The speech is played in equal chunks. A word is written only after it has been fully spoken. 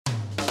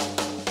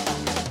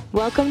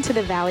Welcome to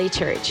the Valley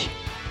Church.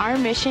 Our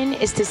mission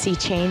is to see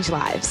change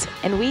lives,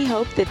 and we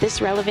hope that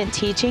this relevant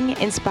teaching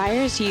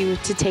inspires you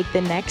to take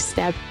the next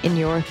step in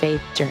your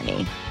faith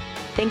journey.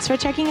 Thanks for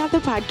checking out the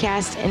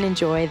podcast and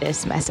enjoy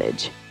this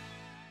message.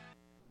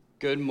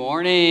 Good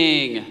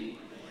morning.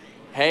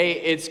 Hey,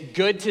 it's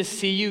good to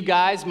see you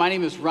guys. My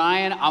name is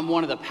Ryan. I'm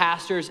one of the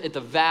pastors at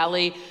the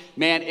Valley.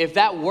 Man, if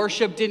that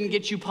worship didn't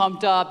get you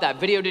pumped up, that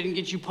video didn't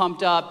get you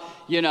pumped up,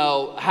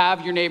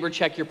 have your neighbor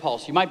check your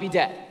pulse. You might be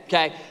dead,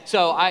 okay?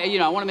 So I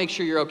want to make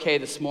sure you're okay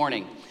this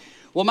morning.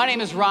 Well, my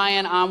name is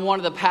Ryan. I'm one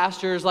of the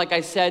pastors. Like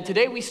I said,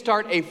 today we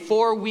start a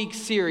 4-week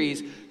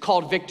series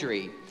called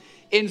Victory.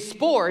 In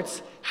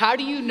sports, how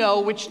do you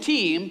know which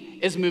team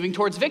is moving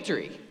towards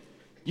victory?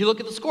 You look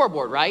at the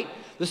scoreboard, right?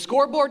 The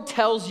scoreboard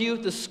tells you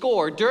the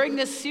score. During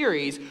this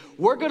series,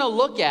 we're going to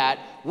look at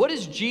what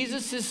is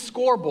Jesus'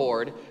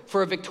 scoreboard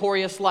for a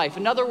victorious life.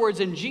 In other words,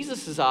 in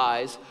Jesus'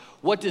 eyes,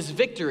 what does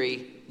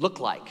victory look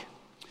like?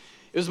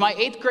 It was my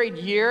 8th grade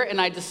year, and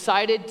I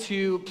decided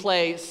to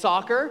play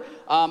soccer.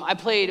 I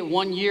played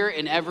 1 year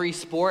in every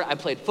sport. I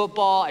played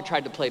football. I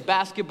tried to play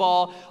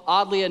basketball.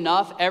 Oddly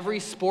enough, every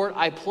sport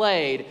I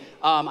played,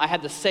 I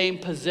had the same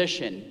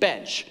position,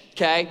 bench,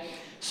 okay?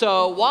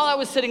 So while I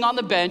was sitting on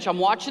the bench, I'm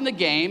watching the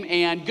game,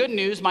 and good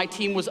news, my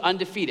team was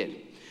undefeated.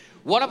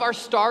 One of our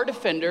star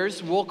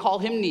defenders, we'll call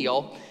him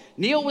Neil.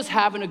 Neil was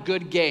having a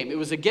good game. It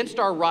was against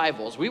our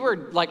rivals. We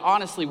were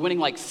honestly winning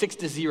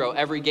 6-0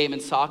 every game in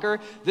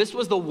soccer. This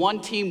was the one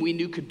team we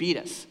knew could beat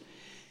us.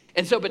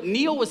 But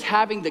Neil was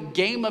having the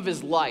game of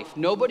his life.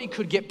 Nobody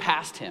could get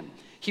past him.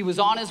 He was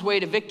on his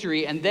way to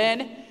victory, and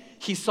then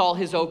he saw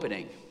his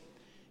opening.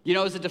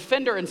 As a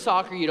defender in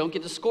soccer, you don't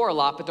get to score a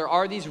lot, but there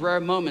are these rare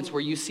moments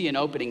where you see an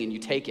opening and you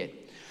take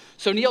it.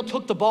 So Neil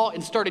took the ball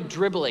and started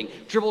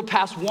dribbled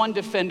past one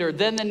defender,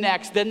 then the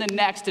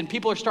next, and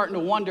people are starting to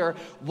wonder,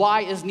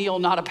 why is Neil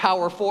not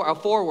a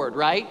forward,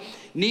 right?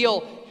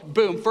 Neil,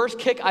 boom, first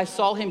kick I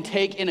saw him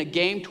take in a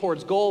game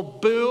towards goal,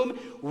 boom,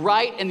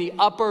 right in the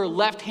upper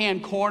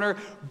left-hand corner,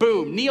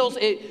 boom.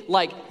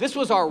 This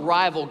was our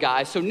rival,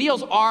 guys. So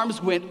Neil's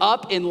arms went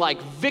up in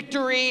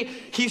victory.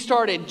 He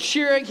started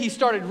cheering, he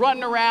started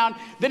running around.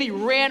 Then he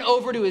ran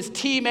over to his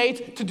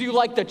teammates to do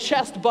the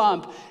chest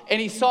bump. And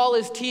he saw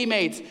his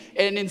teammates,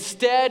 and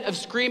instead of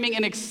screaming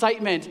in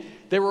excitement,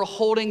 they were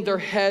holding their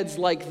heads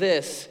like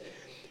this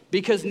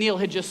because Neil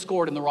had just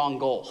scored in the wrong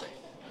goal.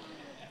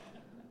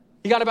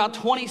 He got about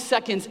 20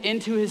 seconds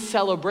into his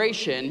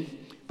celebration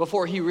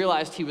before he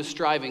realized he was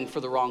striving for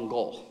the wrong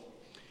goal.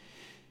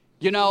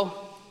 In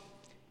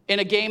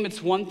a game,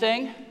 it's one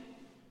thing,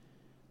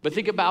 but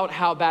think about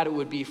how bad it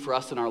would be for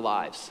us in our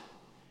lives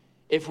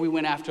if we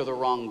went after the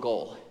wrong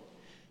goal.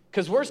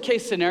 Because worst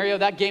case scenario,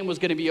 that game was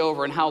going to be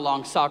over in how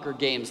long soccer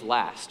games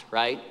last,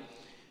 right?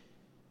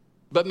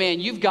 But man,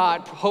 you've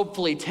got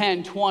hopefully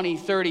 10, 20,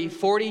 30,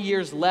 40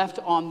 years left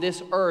on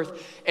this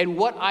earth. And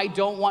what I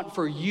don't want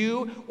for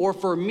you or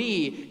for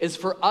me is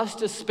for us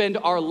to spend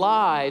our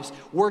lives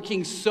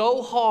working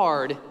so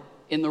hard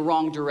in the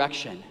wrong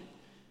direction.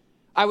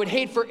 I would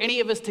hate for any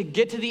of us to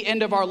get to the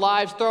end of our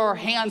lives, throw our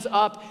hands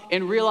up,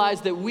 and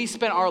realize that we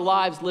spent our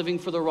lives living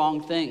for the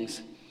wrong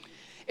things.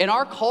 In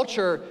our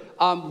culture,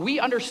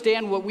 we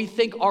understand what we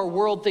think our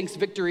world thinks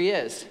victory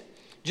is.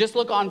 Just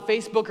look on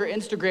Facebook or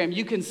Instagram.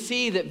 You can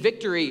see that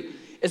victory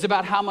is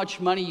about how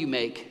much money you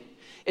make.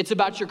 It's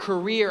about your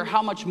career.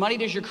 How much money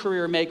does your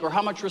career make, or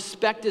how much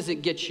respect does it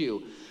get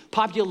you?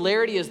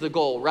 Popularity is the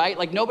goal,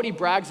 right? Nobody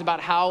brags about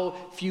how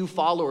few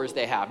followers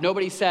they have.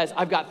 Nobody says,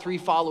 I've got 3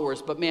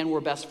 followers, but man,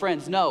 we're best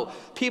friends. No,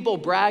 people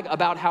brag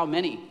about how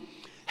many.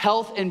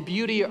 Health and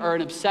beauty are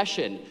an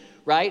obsession,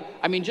 right?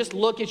 Just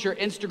look at your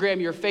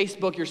Instagram, your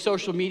Facebook, your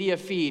social media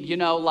feed.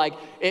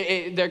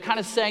 They're kind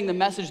of saying the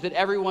message that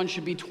everyone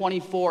should be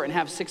 24 and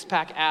have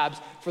 6-pack abs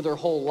for their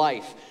whole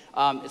life.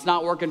 It's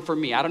not working for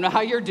me. I don't know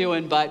how you're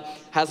doing, but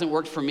hasn't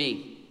worked for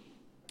me.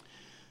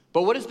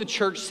 But what does the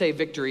church say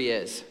victory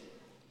is?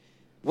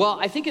 Well,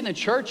 I think in the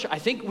church,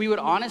 we would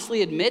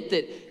honestly admit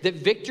that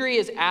victory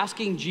is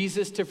asking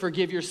Jesus to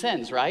forgive your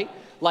sins, right?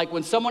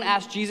 When someone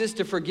asks Jesus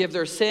to forgive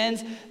their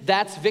sins,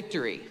 that's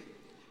victory.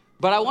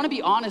 But I want to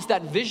be honest,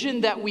 that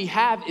vision that we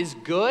have is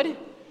good.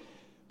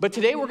 But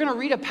today we're going to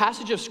read a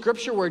passage of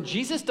scripture where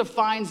Jesus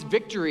defines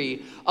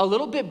victory a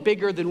little bit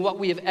bigger than what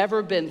we have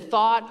ever been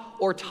thought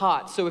or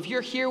taught. So if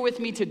you're here with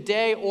me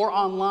today or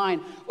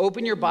online,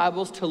 open your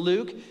Bibles to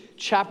Luke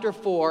chapter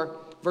 4,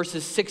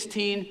 verses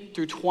 16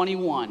 through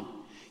 21.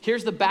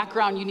 Here's the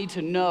background you need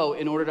to know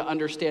in order to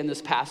understand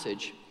this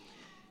passage.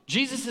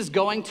 Jesus is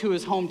going to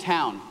his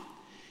hometown.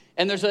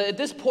 And at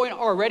this point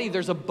already,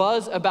 there's a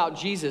buzz about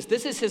Jesus.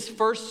 This is his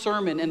first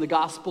sermon in the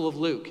Gospel of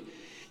Luke.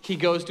 He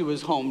goes to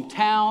his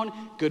hometown,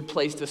 good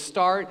place to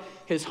start.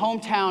 His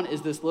hometown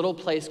is this little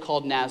place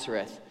called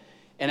Nazareth.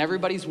 And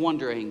everybody's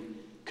wondering,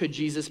 could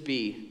Jesus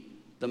be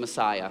the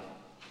Messiah?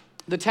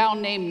 The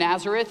town named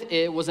Nazareth,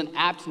 it was an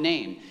apt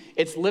name.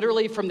 It's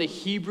literally from the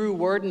Hebrew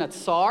word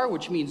natsar,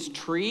 which means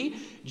tree.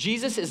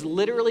 Jesus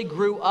literally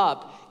grew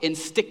up in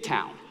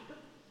Sticktown.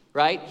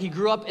 right? He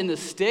grew up in the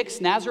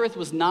sticks. Nazareth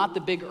was not the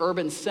big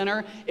urban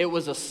center. It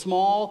was a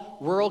small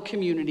rural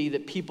community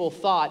that people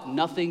thought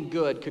nothing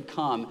good could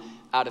come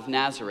out of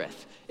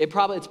Nazareth.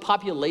 Its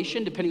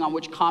population, depending on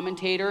which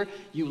commentator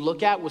you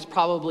look at, was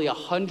probably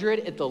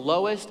 100 at the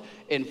lowest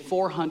and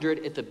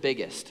 400 at the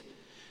biggest.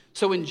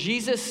 So when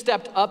Jesus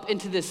stepped up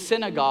into this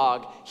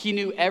synagogue, he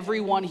knew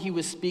everyone he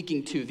was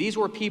speaking to. These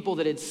were people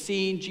that had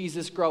seen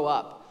Jesus grow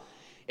up.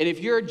 And if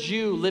you're a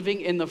Jew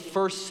living in the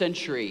first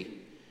century,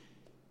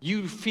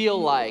 you feel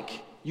like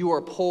you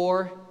are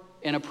poor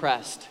and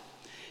oppressed.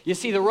 You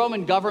see, the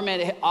Roman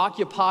government had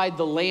occupied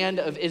the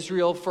land of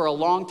Israel for a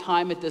long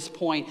time at this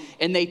point,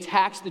 and they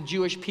taxed the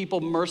Jewish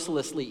people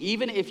mercilessly.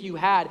 Even if you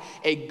had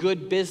a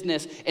good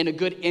business and a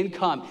good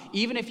income,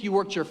 even if you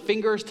worked your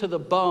fingers to the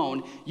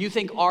bone, you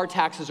think our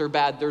taxes are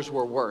bad, theirs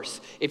were worse.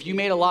 If you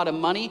made a lot of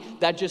money,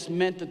 that just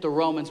meant that the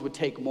Romans would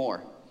take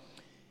more.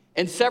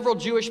 And several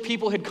Jewish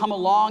people had come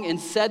along and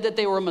said that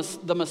they were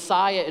the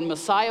Messiah, and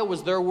Messiah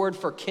was their word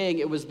for king.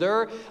 It was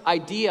their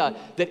idea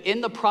that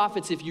in the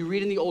prophets, if you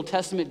read in the Old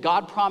Testament,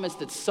 God promised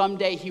that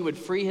someday he would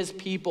free his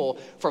people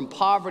from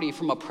poverty,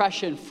 from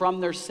oppression, from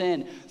their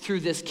sin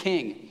through this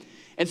king.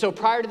 And so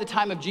prior to the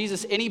time of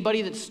Jesus,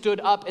 anybody that stood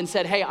up and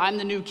said, hey, I'm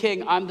the new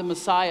king, I'm the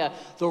Messiah,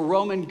 the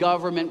Roman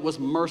government was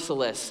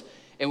merciless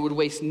and would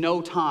waste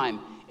no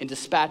time in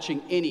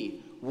dispatching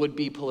any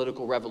would-be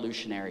political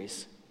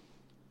revolutionaries.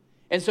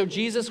 And so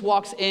Jesus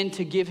walks in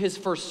to give his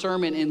first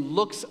sermon and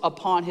looks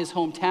upon his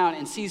hometown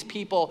and sees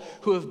people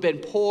who have been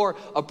poor,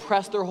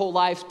 oppressed their whole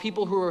lives,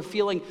 people who are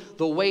feeling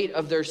the weight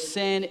of their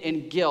sin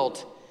and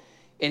guilt.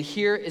 And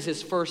here is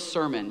his first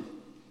sermon.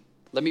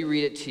 Let me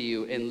read it to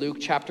you in Luke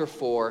chapter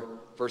 4,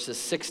 verses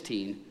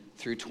 16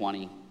 through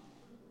 20.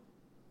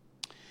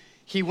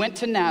 He went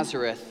to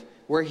Nazareth,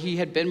 where he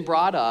had been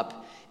brought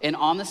up, and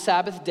on the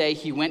Sabbath day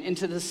he went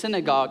into the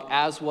synagogue,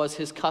 as was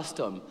his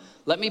custom.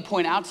 Let me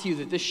point out to you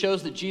that this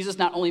shows that Jesus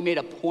not only made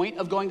a point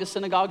of going to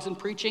synagogues and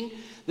preaching,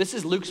 this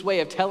is Luke's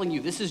way of telling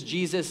you this is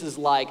Jesus's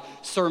like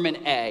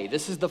sermon A.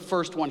 This is the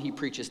first one he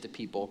preaches to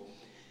people.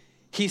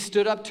 He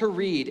stood up to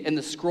read, and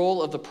the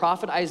scroll of the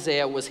prophet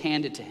Isaiah was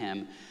handed to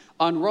him.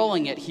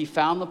 Unrolling it, he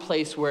found the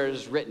place where it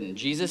is written.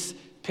 Jesus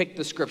picked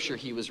the scripture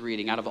he was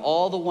reading. Out of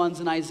all the ones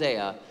in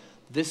Isaiah,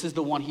 this is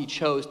the one he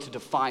chose to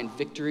define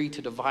victory,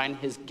 to define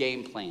his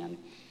game plan.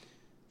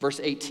 Verse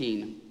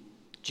 18,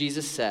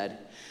 Jesus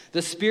said,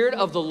 "The Spirit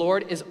of the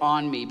Lord is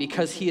on me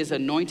because he has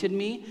anointed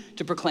me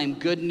to proclaim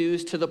good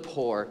news to the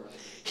poor.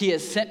 He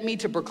has sent me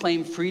to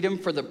proclaim freedom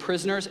for the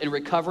prisoners and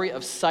recovery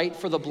of sight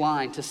for the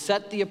blind, to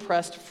set the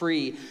oppressed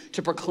free,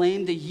 to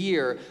proclaim the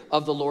year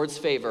of the Lord's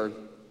favor."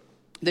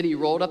 Then he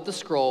rolled up the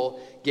scroll,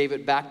 gave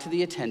it back to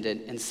the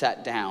attendant, and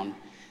sat down.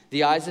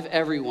 The eyes of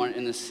everyone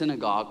in the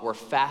synagogue were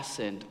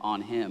fastened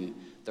on him.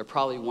 They're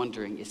probably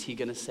wondering, is he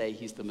going to say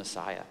he's the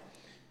Messiah?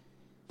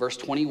 Verse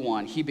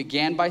 21, he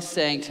began by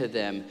saying to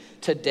them,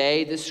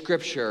 "Today this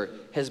scripture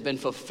has been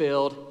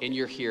fulfilled in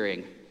your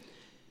hearing."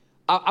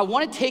 I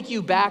want to take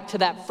you back to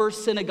that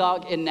first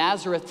synagogue in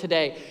Nazareth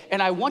today,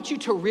 and I want you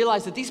to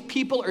realize that these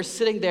people are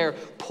sitting there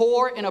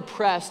poor and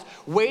oppressed,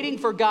 waiting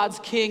for God's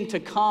king to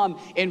come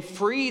and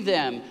free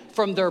them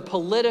from their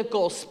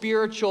political,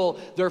 spiritual,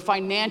 their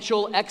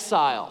financial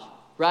exile,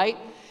 right?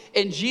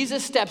 And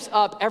Jesus steps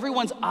up,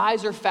 everyone's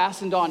eyes are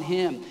fastened on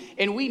him.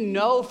 And we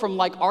know from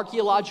like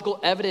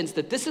archaeological evidence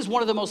that this is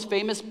one of the most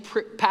famous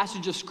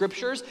passages of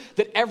scriptures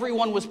that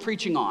everyone was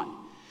preaching on.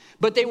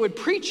 But they would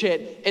preach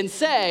it and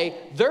say,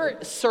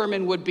 their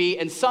sermon would be,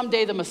 and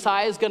someday the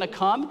Messiah is gonna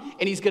come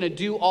and he's gonna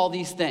do all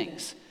these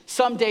things.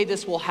 Someday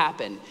this will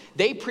happen.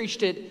 They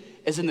preached it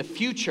as in the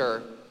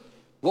future.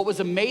 What was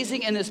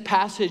amazing in this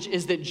passage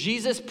is that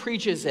Jesus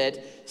preaches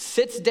it,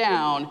 sits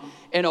down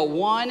in a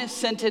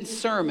one-sentence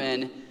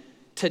sermon.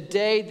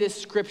 Today this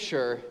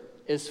scripture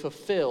is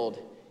fulfilled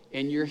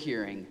in your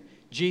hearing.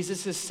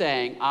 Jesus is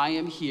saying, I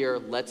am here,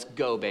 let's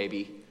go,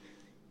 baby,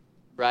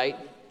 right?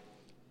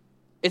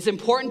 It's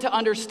important to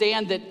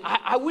understand that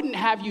I wouldn't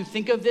have you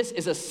think of this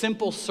as a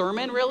simple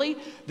sermon, really.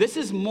 This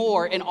is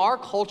more, in our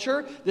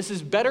culture, this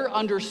is better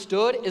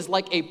understood as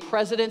like a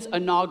president's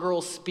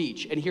inaugural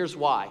speech, and here's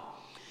why.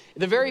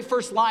 The very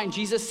first line,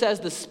 Jesus says,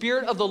 "The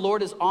Spirit of the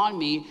Lord is on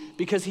me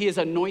because he has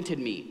anointed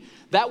me."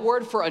 That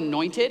word for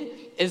anointed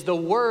is the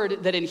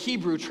word that in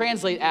Hebrew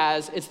translate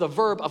as, it's the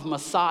verb of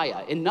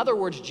Messiah. In other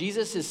words,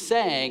 Jesus is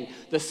saying,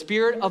 the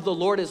Spirit of the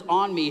Lord is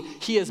on me,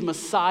 he has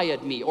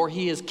Messiahed me, or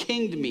he has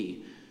kinged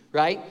me.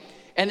 Right?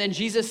 And then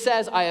Jesus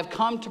says, I have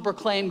come to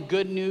proclaim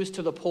good news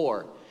to the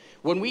poor.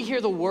 When we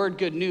hear the word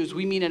good news,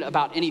 we mean it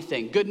about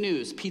anything. Good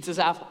news, pizza's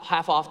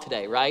half off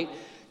today, right?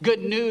 Good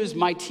news,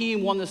 my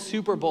team won the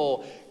Super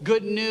Bowl.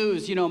 Good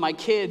news, my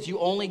kids, you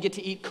only get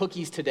to eat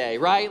cookies today,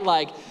 right?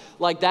 Like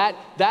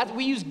that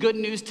we use good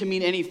news to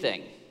mean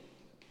anything.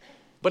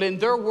 But in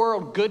their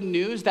world, good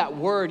news, that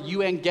word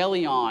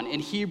euangelion, in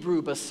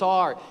Hebrew,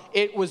 basar,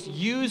 it was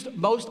used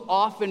most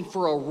often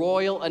for a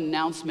royal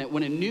announcement.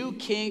 When a new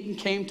king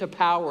came to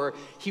power,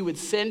 he would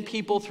send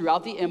people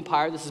throughout the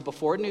empire. This is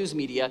before news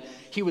media.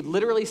 He would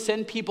literally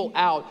send people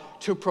out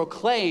to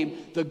proclaim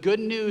the good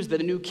news that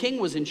a new king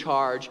was in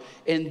charge,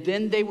 and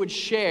then they would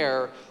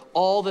share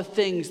all the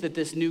things that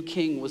this new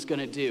king was going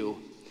to do.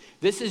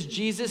 This is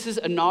Jesus'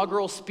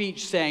 inaugural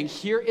speech saying,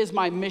 here is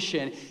my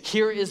mission,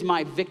 here is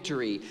my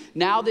victory.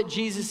 Now that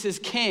Jesus is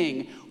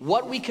king,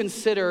 what we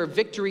consider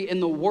victory in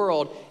the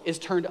world is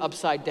turned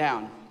upside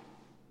down.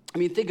 I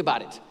mean, think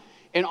about it.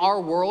 In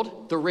our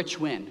world, the rich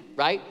win,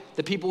 right?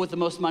 The people with the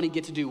most money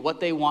get to do what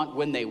they want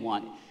when they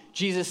want.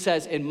 Jesus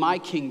says, in my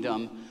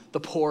kingdom, the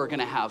poor are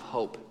gonna have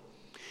hope.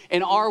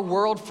 In our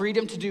world,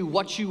 freedom to do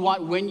what you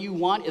want when you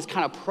want is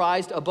kind of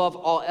prized above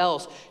all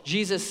else.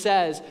 Jesus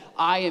says,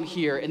 I am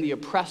here and the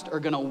oppressed are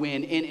gonna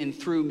win. In and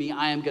through me,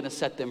 I am gonna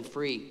set them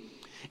free.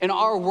 In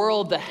our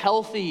world, the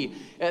healthy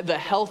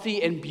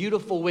and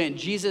beautiful win.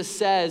 Jesus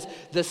says,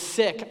 the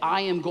sick,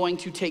 I am going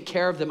to take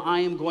care of them. I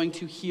am going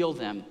to heal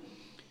them.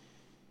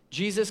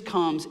 Jesus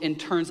comes and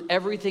turns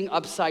everything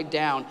upside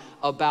down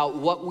about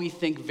what we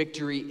think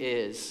victory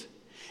is.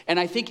 And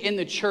I think in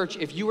the church,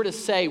 if you were to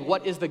say,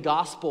 what is the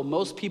gospel?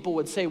 Most people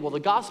would say, well, the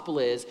gospel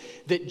is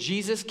that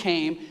Jesus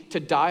came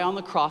to die on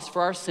the cross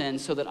for our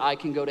sins so that I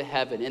can go to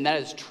heaven. And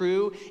that is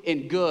true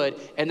and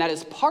good, and that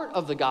is part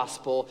of the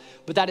gospel,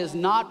 but that is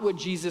not what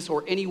Jesus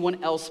or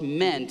anyone else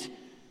meant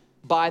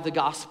by the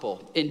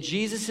gospel. In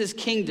Jesus'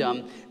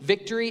 kingdom,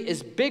 victory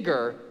is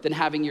bigger than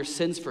having your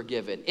sins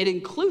forgiven. It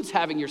includes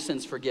having your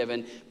sins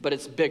forgiven, but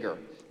it's bigger.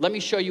 Let me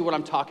show you what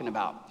I'm talking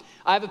about.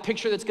 I have a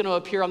picture that's going to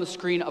appear on the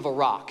screen of a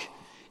rock.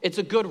 It's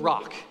a good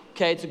rock,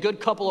 okay? It's a good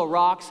couple of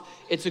rocks.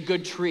 It's a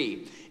good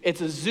tree. It's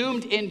a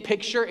zoomed in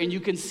picture and you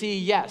can see,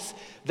 yes,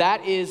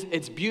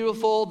 it's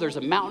beautiful. There's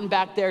a mountain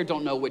back there.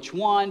 Don't know which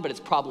one, but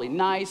it's probably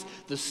nice.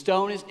 The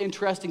stone is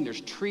interesting.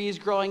 There's trees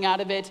growing out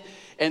of it.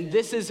 And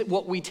this is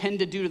what we tend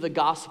to do to the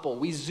gospel.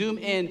 We zoom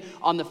in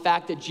on the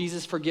fact that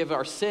Jesus forgives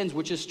our sins,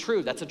 which is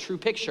true. That's a true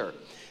picture.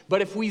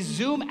 But if we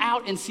zoom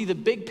out and see the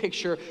big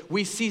picture,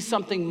 we see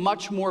something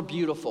much more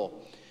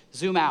beautiful.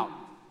 Zoom out.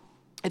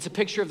 It's a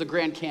picture of the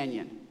Grand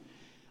Canyon.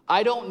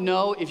 I don't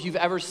know if you've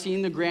ever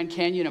seen the Grand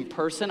Canyon in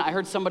person. I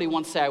heard somebody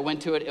once say I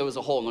went to it, it was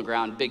a hole in the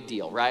ground, big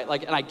deal, right?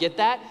 And I get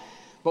that,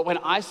 but when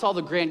I saw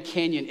the Grand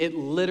Canyon, it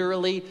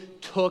literally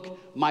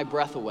took my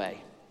breath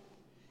away.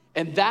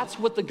 And that's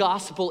what the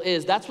gospel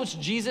is. That's what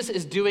Jesus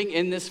is doing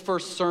in this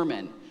first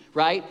sermon,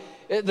 right?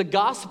 The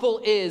gospel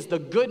is the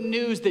good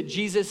news that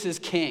Jesus is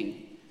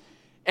king.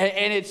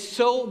 And it's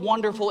so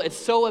wonderful, it's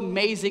so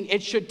amazing,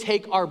 it should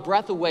take our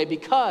breath away,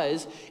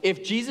 because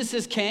if Jesus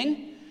is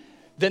king,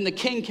 then the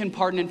king can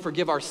pardon and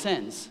forgive our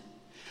sins.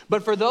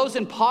 But for those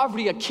in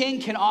poverty, a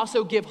king can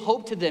also give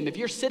hope to them. If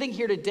you're sitting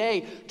here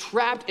today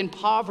trapped in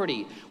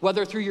poverty,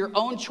 whether through your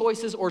own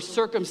choices or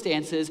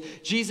circumstances,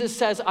 Jesus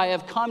says, I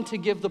have come to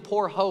give the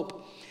poor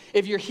hope.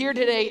 If you're here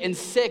today and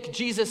sick,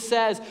 Jesus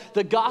says,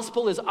 the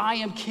gospel is I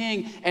am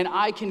king and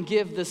I can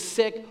give the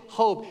sick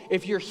hope.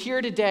 If you're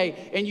here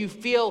today and you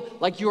feel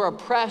like you're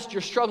oppressed,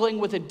 you're struggling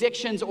with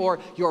addictions or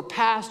your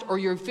past, or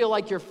you feel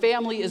like your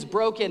family is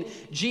broken,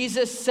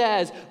 Jesus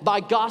says, my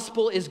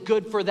gospel is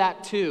good for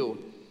that too.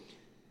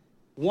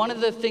 One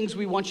of the things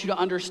we want you to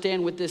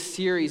understand with this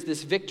series,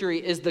 this victory,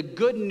 is the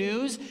good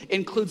news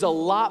includes a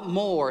lot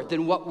more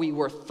than what we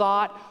were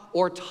thought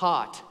or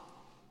taught.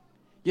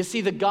 You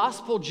see, the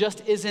gospel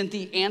just isn't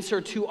the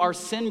answer to our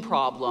sin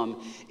problem.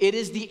 It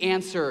is the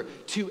answer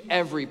to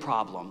every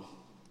problem.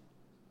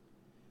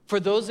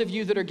 For those of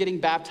you that are getting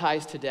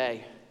baptized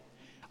today,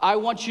 I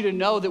want you to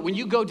know that when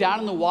you go down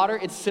in the water,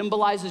 it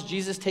symbolizes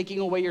Jesus taking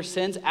away your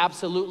sins,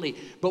 absolutely.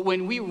 But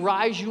when we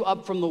rise you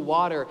up from the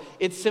water,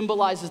 it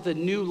symbolizes the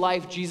new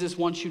life Jesus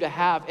wants you to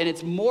have. And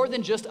it's more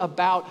than just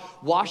about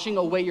washing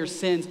away your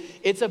sins.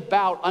 It's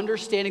about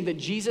understanding that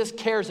Jesus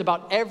cares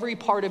about every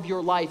part of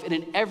your life, and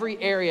in every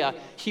area,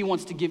 he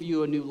wants to give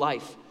you a new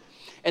life.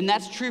 And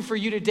that's true for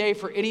you today.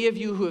 For any of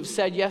you who have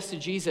said yes to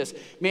Jesus,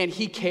 man,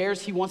 he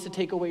cares. He wants to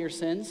take away your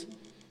sins.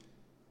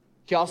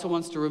 He also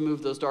wants to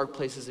remove those dark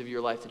places of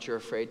your life that you're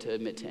afraid to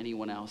admit to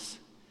anyone else.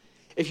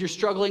 If you're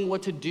struggling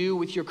what to do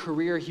with your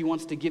career, he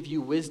wants to give you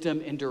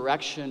wisdom and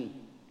direction.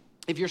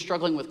 If you're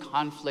struggling with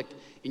conflict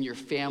in your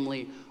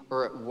family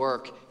or at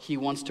work, he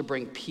wants to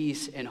bring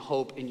peace and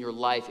hope in your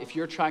life. If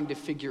you're trying to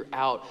figure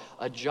out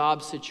a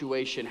job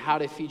situation, how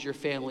to feed your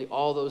family,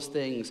 all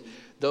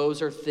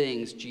those are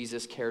things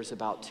Jesus cares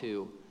about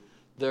too.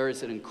 There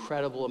is an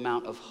incredible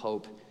amount of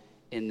hope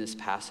in this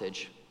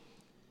passage.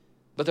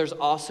 But there's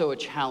also a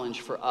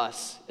challenge for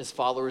us as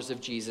followers of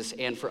Jesus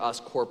and for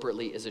us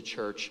corporately as a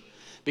church.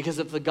 Because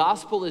if the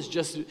gospel is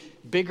just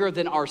bigger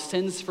than our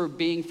sins for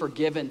being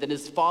forgiven, then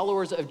as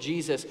followers of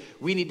Jesus,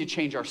 we need to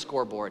change our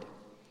scoreboard.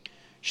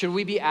 Should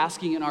we be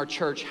asking in our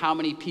church how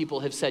many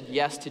people have said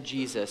yes to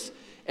Jesus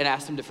and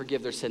asked him to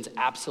forgive their sins?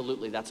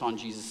 Absolutely, that's on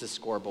Jesus'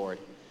 scoreboard.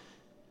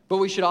 But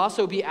we should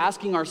also be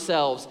asking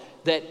ourselves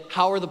that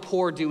how are the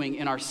poor doing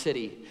in our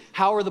city?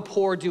 How are the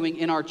poor doing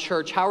in our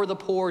church? How are the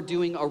poor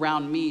doing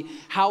around me?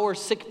 How are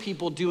sick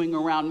people doing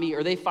around me?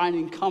 Are they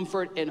finding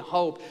comfort and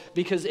hope?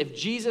 Because if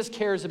Jesus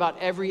cares about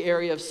every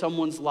area of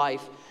someone's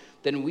life,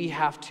 then we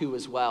have to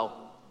as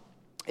well.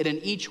 And in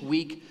each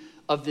week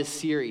of this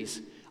series,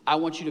 I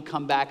want you to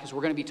come back because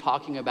we're going to be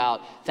talking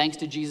about, thanks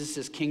to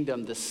Jesus'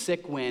 kingdom, the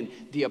sick win,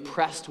 the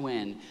oppressed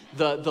win,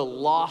 the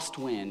lost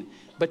win.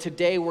 But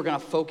today we're going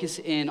to focus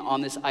in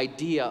on this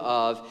idea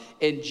of,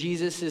 in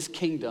Jesus'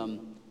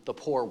 kingdom, the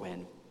poor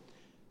win.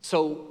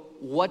 So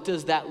what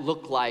does that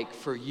look like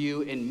for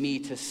you and me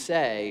to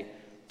say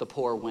the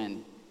poor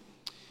win?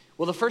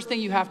 Well, the first thing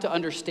you have to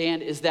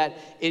understand is that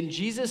in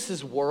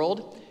Jesus'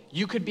 world,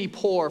 you could be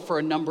poor for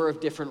a number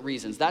of different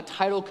reasons. That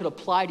title could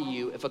apply to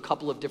you if a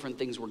couple of different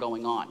things were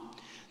going on.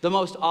 The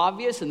most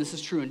obvious, and this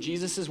is true in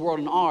Jesus' world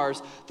and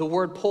ours, the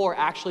word poor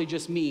actually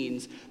just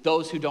means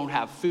those who don't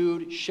have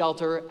food,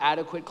 shelter,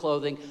 adequate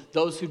clothing,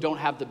 those who don't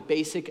have the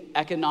basic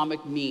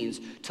economic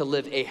means to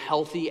live a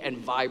healthy and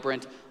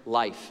vibrant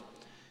life.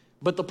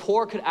 But the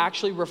poor could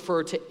actually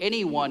refer to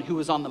anyone who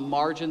is on the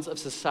margins of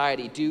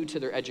society due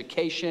to their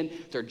education,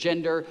 their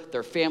gender,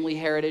 their family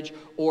heritage,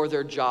 or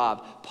their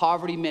job.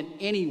 Poverty meant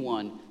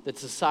anyone that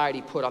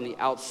society put on the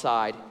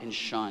outside and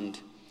shunned.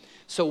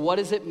 So what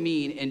does it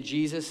mean in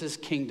Jesus'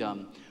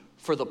 kingdom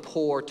for the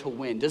poor to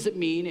win? Does it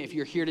mean if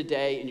you're here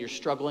today and you're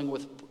struggling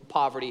with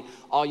poverty,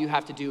 all you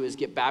have to do is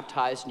get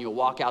baptized and you'll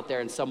walk out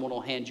there and someone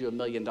will hand you $1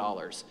 million?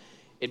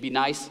 It'd be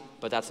nice,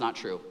 but that's not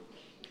true.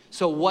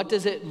 So what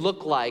does it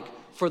look like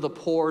for the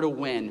poor to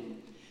win?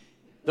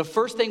 The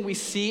first thing we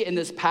see in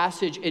this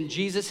passage, in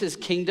Jesus'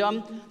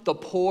 kingdom, the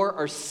poor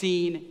are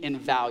seen and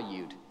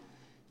valued.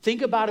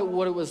 Think about it,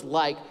 what it was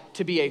like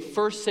to be a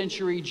first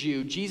century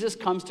Jew. Jesus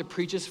comes to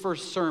preach his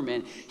first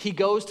sermon. He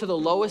goes to the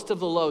lowest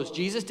of the lows.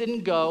 Jesus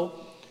didn't go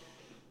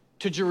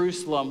to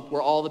Jerusalem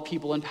where all the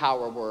people in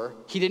power were.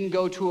 He didn't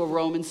go to a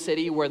Roman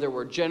city where there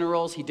were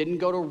generals. He didn't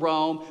go to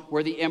Rome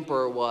where the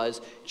emperor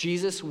was.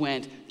 Jesus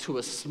went to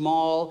a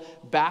small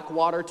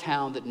backwater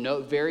town that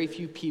very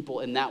few people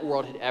in that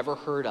world had ever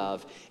heard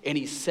of. And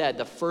he said,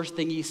 the first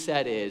thing he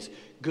said is,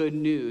 good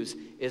news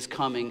is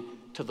coming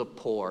to the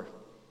poor.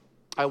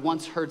 I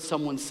once heard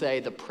someone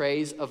say, the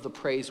praise of the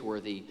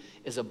praiseworthy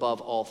is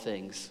above all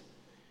things.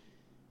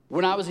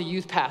 When I was a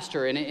youth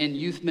pastor in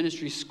youth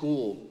ministry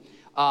school,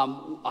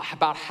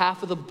 about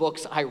half of the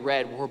books I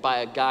read were by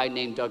a guy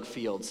named Doug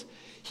Fields.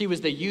 He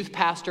was the youth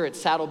pastor at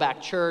Saddleback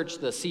Church,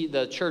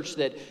 the church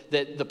that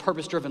the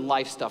purpose-driven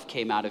life stuff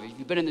came out of. If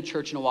you've been in the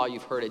church in a while,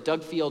 you've heard it.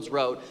 Doug Fields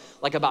wrote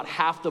like about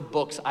half the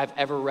books I've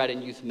ever read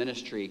in youth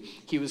ministry.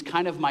 He was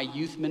kind of my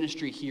youth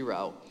ministry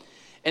hero.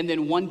 And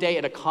then one day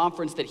at a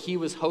conference that he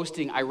was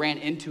hosting, I ran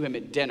into him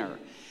at dinner.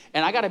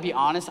 And I gotta be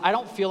honest, I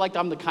don't feel like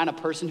I'm the kind of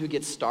person who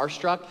gets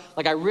starstruck.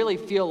 Like I really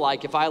feel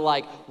like if I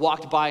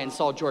walked by and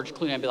saw George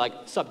Clooney, I'd be like,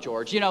 sup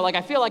George?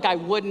 I feel like I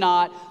would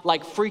not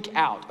freak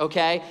out,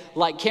 okay?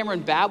 Like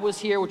Cameron Babb was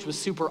here, which was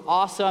super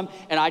awesome,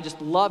 and I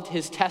just loved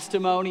his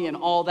testimony and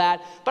all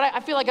that. But I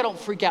feel like I don't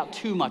freak out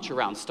too much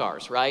around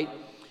stars, right?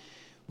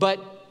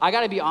 But I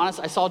gotta be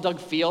honest, I saw Doug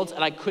Fields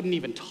and I couldn't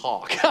even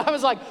talk. I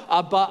was like,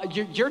 but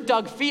you're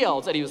Doug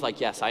Fields. And he was like,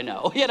 yes, I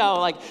know.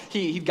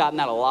 He'd gotten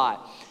that a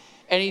lot.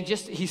 And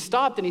he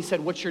stopped and he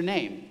said, what's your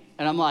name?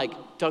 And I'm like,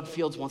 Doug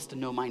Fields wants to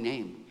know my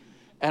name.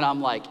 And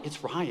I'm like,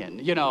 it's Ryan,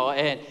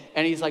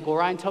 and he's like, well,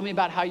 Ryan, tell me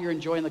about how you're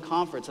enjoying the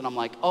conference. And I'm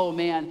like, oh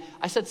man,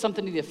 I said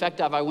something to the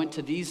effect of, I went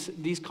to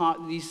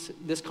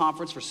this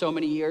conference for so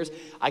many years.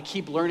 I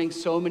keep learning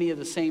so many of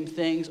the same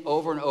things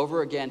over and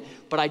over again,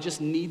 but I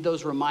just need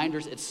those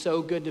reminders. It's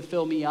so good to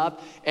fill me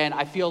up. And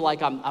I feel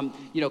like I'm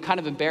kind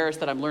of embarrassed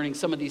that I'm learning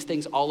some of these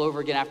things all over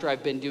again after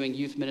I've been doing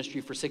youth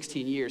ministry for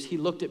 16 years. He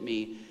looked at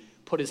me,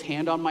 put his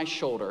hand on my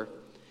shoulder,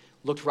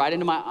 looked right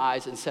into my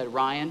eyes and said,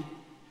 Ryan,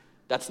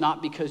 that's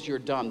not because you're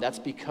dumb. That's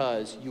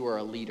because you are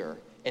a leader,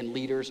 and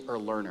leaders are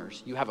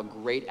learners. You have a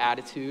great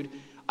attitude.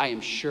 I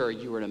am sure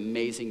you are an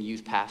amazing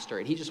youth pastor.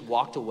 And he just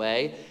walked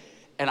away.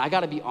 And I got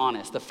to be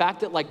honest, the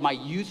fact that my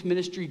youth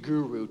ministry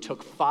guru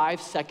took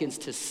 5 seconds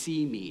to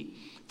see me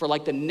for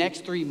the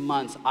next 3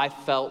 months, I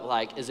felt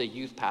like as a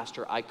youth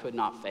pastor, I could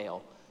not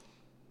fail.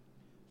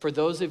 For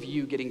those of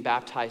you getting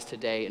baptized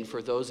today, and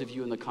for those of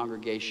you in the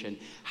congregation,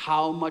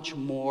 how much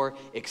more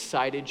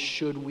excited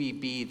should we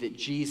be that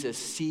Jesus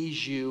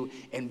sees you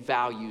and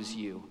values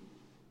you?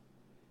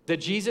 That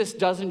Jesus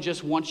doesn't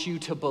just want you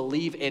to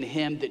believe in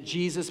him, that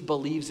Jesus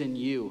believes in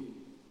you.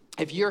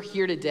 If you're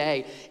here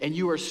today and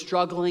you are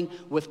struggling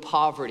with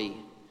poverty,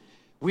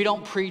 we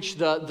don't preach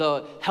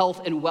the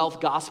health and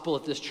wealth gospel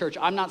at this church.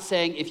 I'm not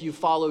saying if you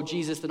follow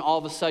Jesus, then all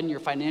of a sudden your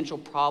financial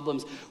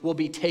problems will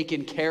be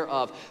taken care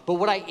of. But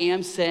what I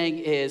am saying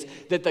is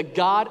that the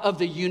God of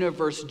the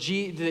universe,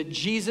 that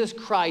Jesus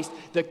Christ,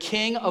 the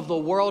King of the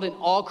world and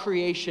all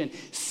creation,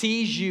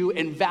 sees you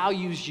and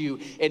values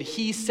you. And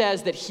he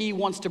says that he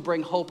wants to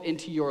bring hope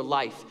into your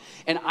life.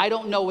 And I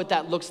don't know what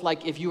that looks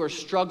like if you are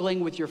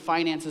struggling with your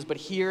finances, but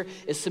here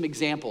is some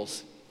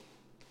examples.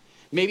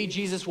 Maybe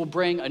Jesus will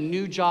bring a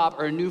new job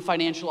or a new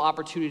financial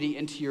opportunity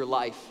into your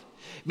life.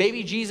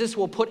 Maybe Jesus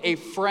will put a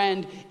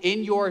friend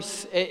in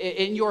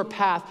your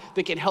path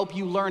that can help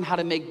you learn how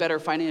to make better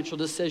financial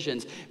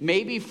decisions.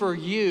 Maybe for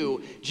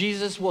you,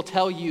 Jesus will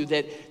tell you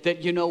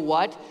that you know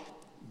what?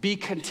 Be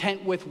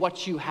content with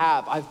what you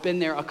have. I've been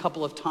there a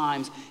couple of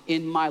times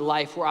in my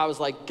life where I was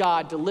like,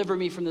 God, deliver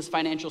me from this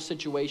financial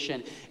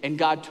situation. And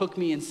God took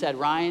me and said,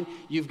 Ryan,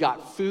 you've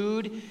got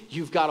food,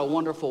 you've got a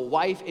wonderful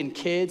wife and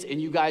kids,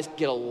 and you guys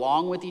get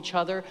along with each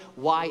other.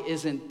 Why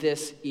isn't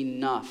this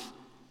enough?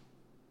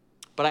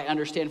 But I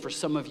understand for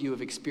some of you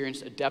have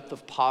experienced a depth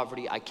of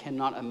poverty I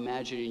cannot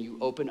imagine, and you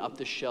open up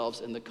the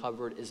shelves and the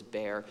cupboard is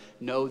bare.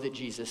 Know that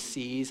Jesus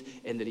sees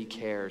and that he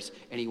cares,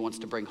 and he wants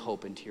to bring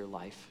hope into your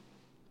life.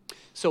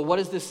 So what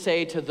does this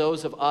say to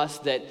those of us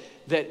that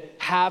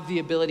have the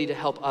ability to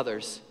help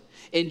others?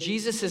 In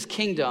Jesus'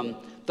 kingdom,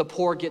 the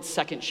poor get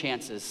second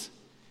chances.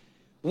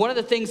 One of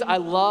the things I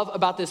love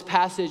about this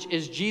passage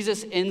is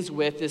Jesus ends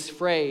with this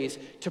phrase,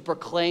 to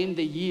proclaim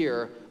the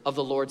year of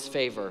the Lord's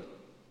favor.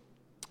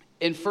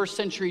 In first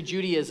century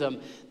Judaism,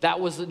 that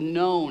was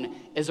known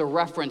as a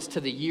reference to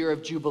the year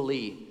of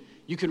Jubilee.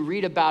 You can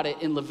read about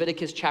it in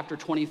Leviticus chapter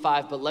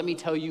 25, but let me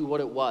tell you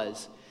what it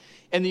was.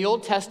 In the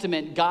Old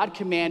Testament, God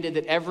commanded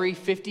that every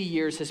 50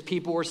 years his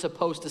people were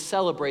supposed to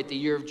celebrate the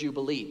year of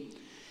Jubilee.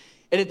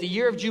 And at the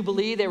year of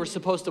Jubilee, they were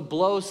supposed to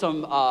blow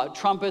some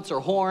trumpets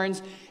or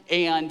horns,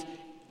 and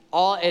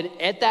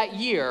at that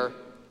year,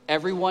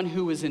 everyone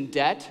who was in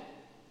debt,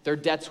 their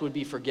debts would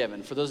be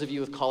forgiven. For those of you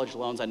with college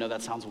loans, I know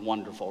that sounds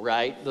wonderful,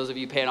 right? Those of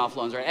you paying off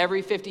loans, right?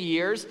 Every 50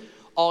 years,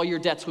 all your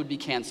debts would be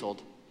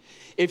canceled.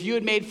 If you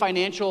had made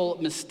financial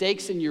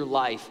mistakes in your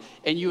life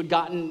and you had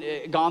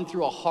gone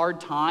through a hard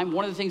time,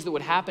 one of the things that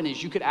would happen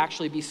is you could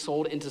actually be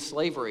sold into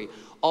slavery.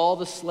 All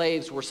the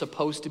slaves were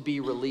supposed to be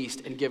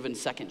released and given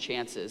second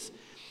chances.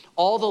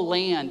 All the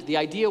land, the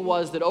idea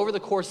was that over the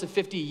course of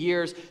 50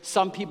 years,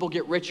 some people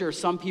get richer,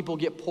 some people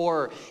get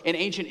poorer. In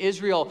ancient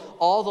Israel,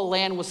 all the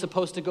land was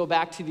supposed to go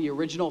back to the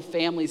original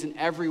families and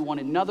everyone.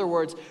 In other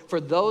words,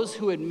 for those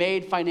who had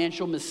made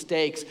financial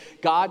mistakes,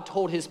 God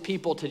told his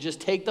people to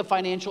just take the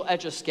financial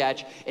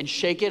Etch-a-Sketch and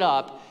shake it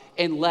up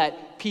and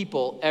let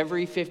people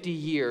every 50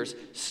 years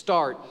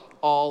start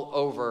all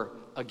over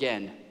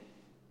again.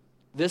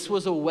 This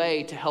was a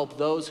way to help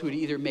those who had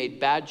either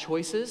made bad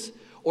choices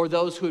or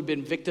those who had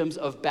been victims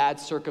of bad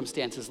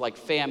circumstances like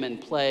famine,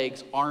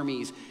 plagues,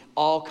 armies,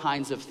 all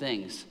kinds of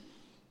things.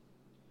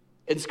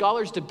 And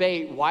scholars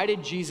debate, why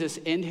did Jesus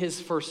end his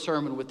first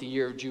sermon with the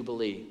year of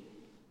Jubilee?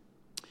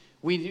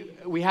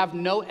 We have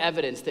no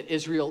evidence that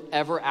Israel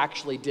ever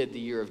actually did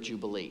the year of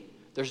Jubilee.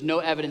 There's no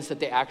evidence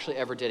that they actually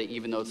ever did it,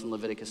 even though it's in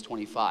Leviticus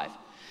 25.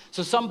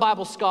 So some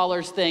Bible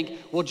scholars think,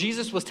 well,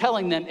 Jesus was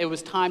telling them it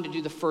was time to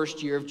do the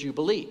first year of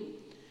Jubilee.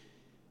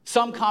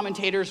 Some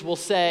commentators will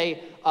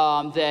say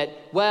that,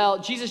 well,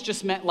 Jesus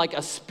just meant like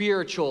a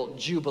spiritual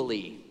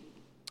jubilee.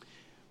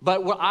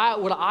 But what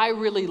I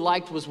really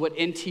liked was what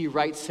N.T.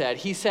 Wright said.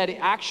 He said,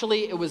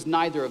 actually, it was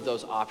neither of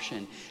those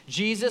options.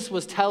 Jesus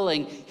was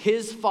telling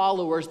his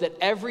followers that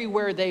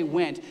everywhere they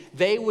went,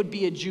 they would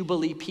be a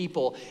Jubilee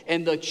people.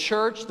 And the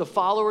church, the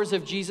followers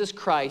of Jesus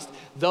Christ,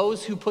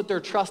 those who put their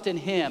trust in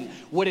him,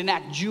 would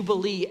enact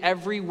Jubilee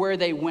everywhere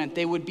they went.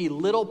 They would be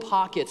little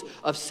pockets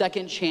of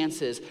second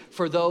chances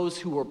for those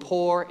who were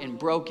poor and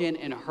broken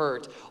and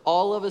hurt.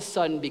 All of a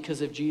sudden,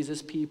 because of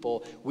Jesus'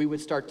 people, we would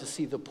start to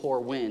see the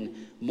poor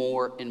win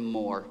more and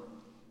more.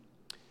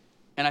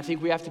 And I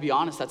think we have to be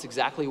honest, that's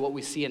exactly what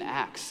we see in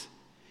Acts.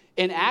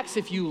 In Acts,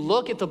 if you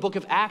look at the book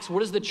of Acts, what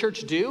does the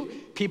church do?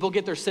 People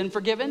get their sins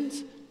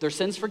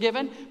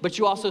forgiven, but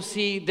you also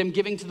see them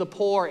giving to the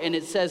poor, and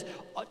it says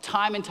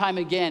time and time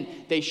again,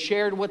 they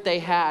shared what they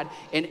had,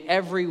 and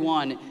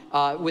everyone,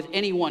 with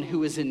anyone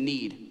who is in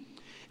need.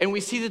 And we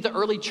see that the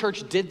early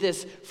church did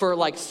this for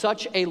like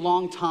such a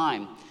long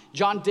time.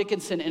 John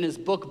Dickinson, in his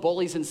book,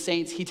 Bullies and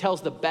Saints, he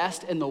tells the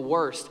best and the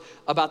worst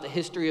about the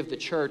history of the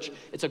church.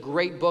 It's a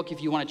great book if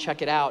you want to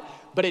check it out.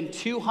 But in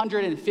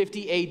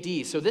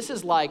 250 AD, so this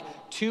is like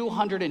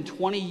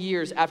 220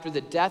 years after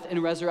the death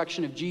and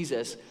resurrection of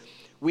Jesus,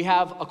 we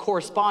have a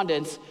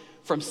correspondence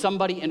from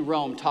somebody in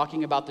Rome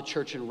talking about the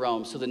church in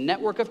Rome. So the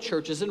network of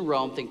churches in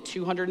Rome, think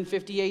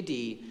 250 AD,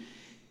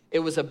 it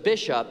was a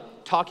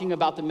bishop talking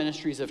about the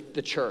ministries of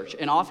the church.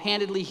 And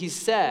offhandedly, he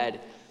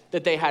said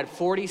that they had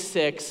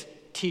 46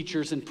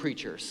 teachers and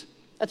preachers.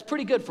 That's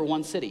pretty good for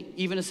one city.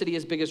 Even a city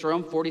as big as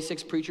Rome,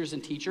 46 preachers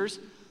and teachers.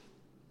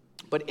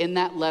 But in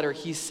that letter,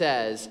 he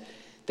says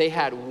they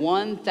had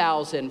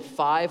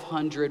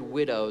 1,500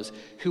 widows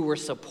who were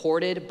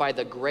supported by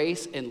the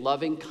grace and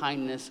loving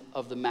kindness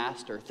of the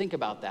master. Think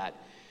about that.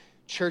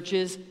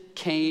 Churches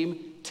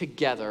came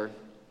together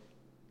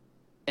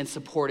and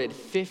supported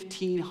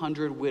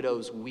 1,500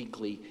 widows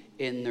weekly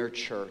in their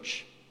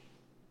church.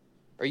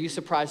 Are you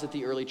surprised that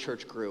the early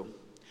church grew?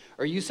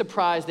 Are you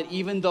surprised that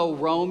even though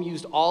Rome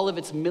used all of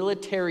its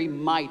military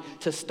might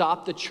to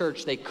stop the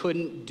church, they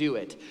couldn't do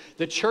it?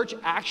 The church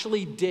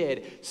actually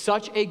did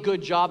such a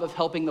good job of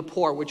helping the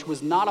poor, which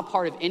was not a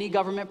part of any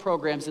government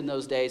programs in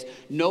those days.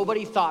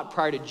 Nobody thought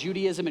prior to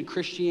Judaism and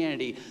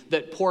Christianity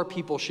that poor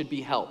people should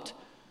be helped.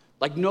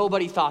 Like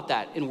nobody thought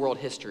that in world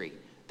history.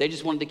 They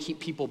just wanted to keep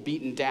people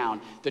beaten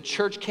down. The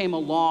church came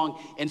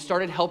along and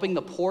started helping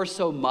the poor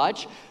so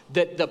much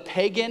that the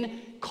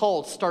pagan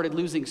cults started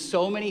losing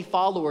so many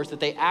followers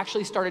that they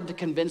actually started to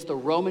convince the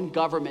Roman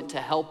government to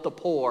help the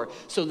poor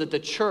so that the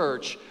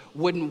church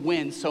wouldn't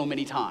win so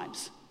many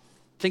times.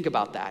 Think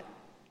about that.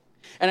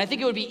 And I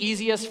think it would be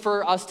easiest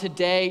for us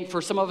today,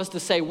 for some of us to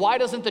say, why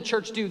doesn't the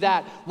church do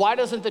that? Why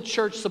doesn't the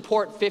church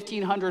support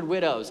 1,500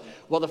 widows?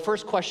 Well, the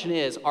first question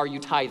is, are you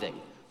tithing,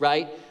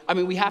 right? I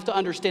mean, we have to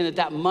understand that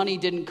that money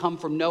didn't come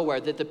from nowhere,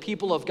 that the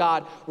people of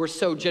God were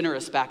so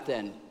generous back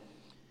then.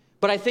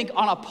 But I think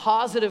on a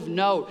positive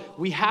note,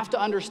 we have to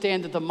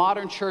understand that the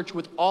modern church,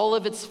 with all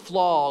of its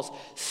flaws,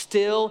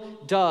 still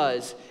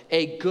does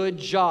a good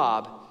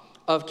job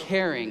of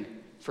caring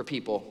for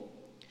people.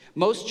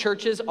 Most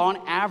churches, on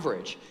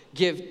average,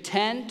 give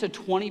 10 to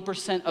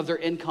 20% of their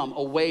income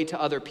away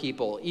to other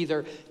people,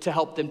 either to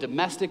help them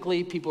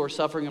domestically, people who are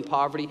suffering in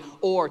poverty,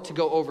 or to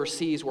go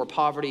overseas where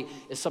poverty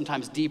is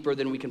sometimes deeper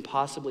than we can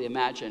possibly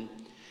imagine.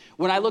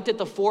 When I looked at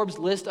the Forbes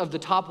list of the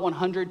top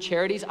 100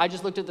 charities, I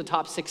just looked at the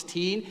top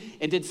 16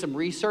 and did some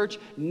research.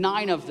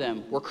 9 of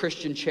them were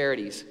Christian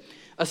charities.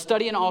 A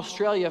study in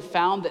Australia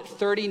found that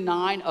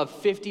 39 of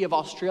 50 of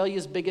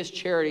Australia's biggest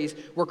charities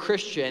were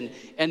Christian,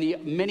 and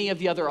many of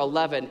the other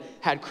 11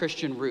 had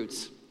Christian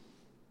roots.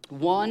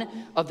 One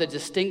of the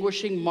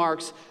distinguishing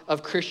marks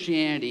of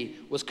Christianity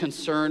was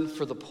concern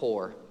for the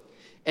poor.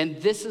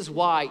 And this is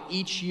why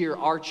each year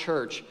our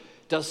church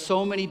does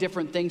so many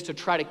different things to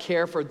try to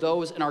care for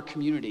those in our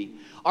community.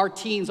 Our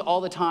teens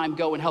all the time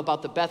go and help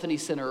out the Bethany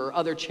Center or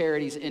other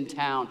charities in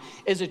town.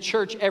 As a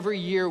church, every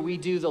year we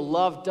do the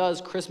Love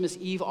Does Christmas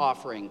Eve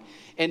offering.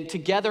 And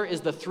together as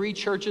the 3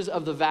 churches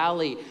of the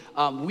Valley,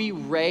 we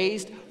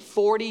raised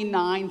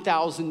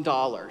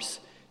 $49,000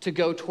 to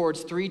go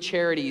towards 3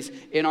 charities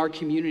in our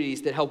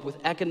communities that help with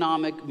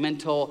economic,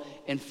 mental,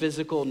 and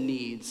physical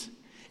needs.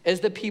 As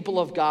the people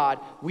of God,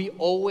 we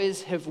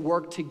always have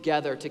worked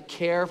together to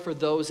care for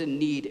those in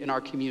need in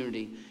our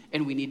community,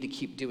 and we need to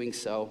keep doing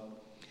so.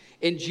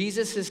 In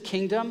Jesus'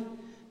 kingdom,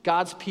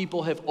 God's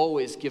people have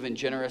always given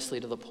generously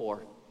to the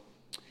poor.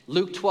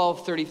 Luke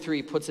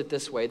 12:33 puts it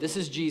this way. This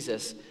is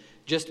Jesus,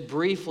 just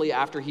briefly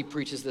after he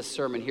preaches this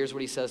sermon. Here's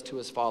what he says to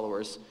his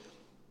followers.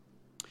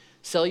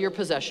 Sell your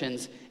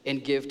possessions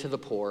and give to the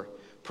poor.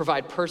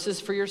 Provide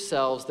purses for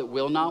yourselves that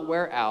will not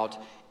wear out,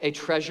 a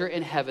treasure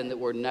in heaven that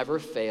will never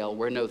fail,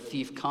 where no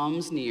thief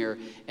comes near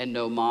and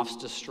no moths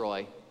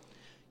destroy.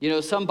 You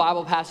know, some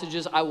Bible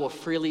passages, I will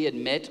freely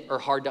admit, are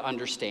hard to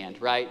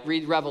understand, right?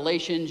 Read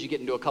Revelations, you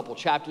get into a couple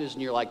chapters,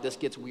 and you're like, this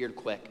gets weird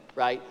quick,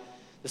 right?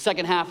 The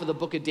second half of the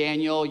book of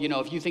Daniel, you know,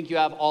 if you think you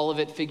have all of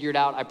it figured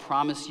out, I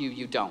promise you,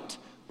 you don't,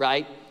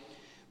 right?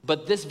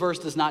 But this verse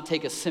does not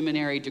take a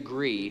seminary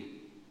degree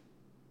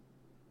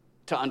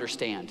to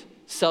understand.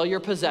 Sell your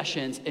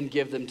possessions and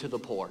give them to the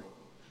poor.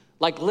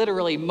 Like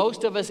literally,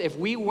 most of us, if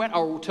we went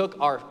or took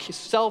our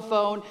cell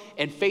phone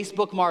and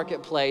Facebook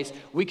Marketplace,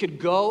 we could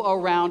go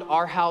around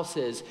our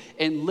houses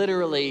and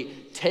literally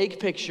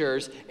take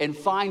pictures and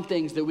find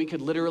things that we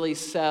could literally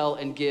sell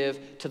and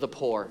give to the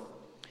poor.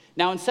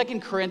 Now in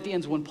 2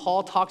 Corinthians, when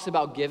Paul talks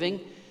about giving,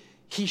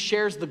 he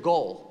shares the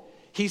goal.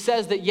 He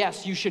says that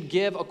yes, you should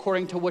give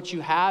according to what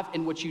you have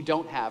and what you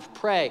don't have.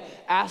 Pray,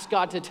 ask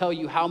God to tell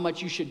you how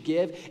much you should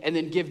give, and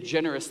then give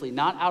generously,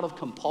 not out of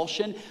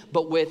compulsion,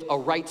 but with a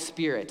right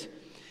spirit.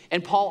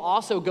 And Paul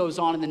also goes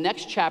on in the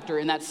next chapter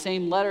in that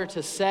same letter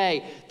to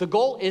say, the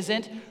goal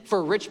isn't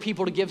for rich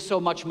people to give so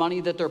much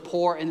money that they're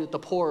poor and that the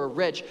poor are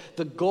rich.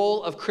 The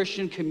goal of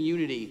Christian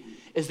community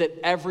is that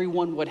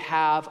everyone would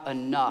have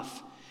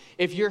enough.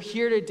 If you're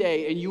here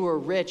today and you are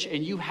rich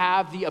and you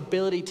have the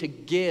ability to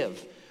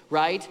give,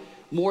 right?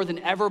 More than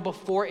ever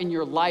before in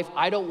your life,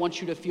 I don't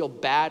want you to feel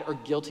bad or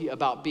guilty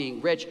about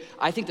being rich.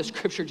 I think the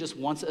scripture just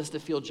wants us to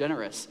feel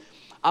generous.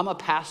 I'm a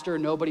pastor.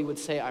 Nobody would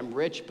say I'm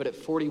rich, but at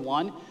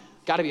 41,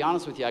 got to be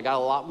honest with you, I got a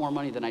lot more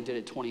money than I did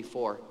at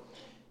 24.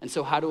 And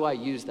so how do I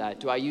use that?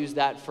 Do I use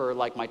that for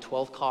like my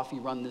 12th coffee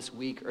run this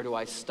week, or do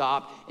I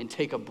stop and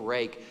take a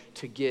break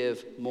to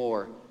give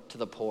more to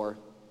the poor?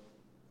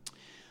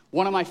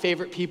 One of my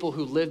favorite people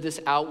who lived this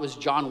out was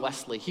John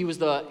Wesley. He was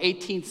the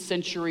 18th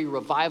century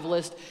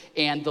revivalist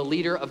and the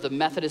leader of the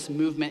Methodist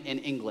movement in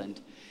England.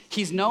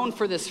 He's known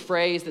for this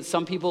phrase that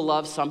some people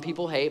love, some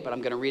people hate, but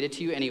I'm going to read it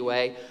to you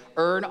anyway.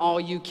 Earn all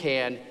you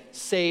can,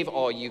 save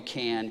all you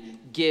can,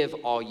 give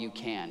all you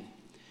can.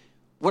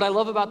 What I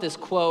love about this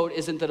quote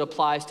isn't that it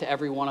applies to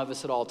every one of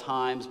us at all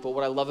times, but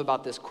what I love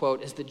about this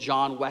quote is that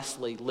John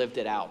Wesley lived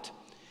it out.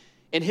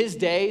 In his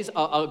days,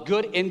 a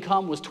good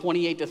income was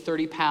 28 to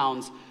 30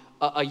 pounds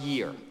a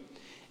year.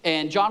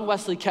 And John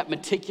Wesley kept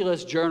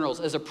meticulous journals.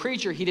 As a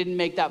preacher, he didn't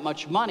make that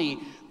much money,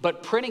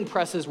 but printing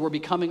presses were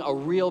becoming a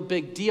real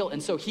big deal.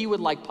 And so he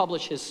would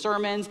publish his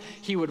sermons,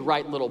 he would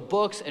write little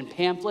books and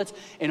pamphlets,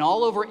 and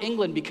all over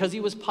England, because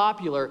he was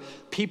popular,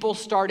 people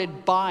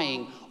started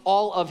buying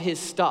all of his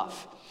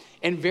stuff.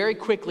 And very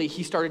quickly,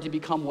 he started to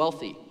become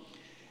wealthy.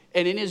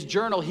 And in his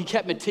journal, he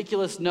kept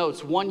meticulous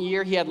notes. One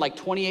year, he had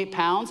 28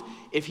 pounds.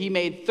 If he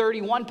made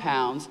 31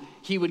 pounds,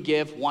 he would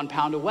give 1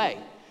 pound away.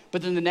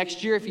 But then the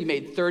next year, if he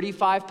made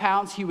 35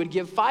 pounds, he would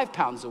give 5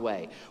 pounds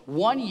away.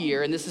 1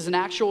 year, and this is an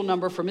actual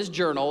number from his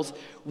journals,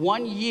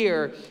 1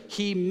 year,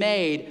 he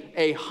made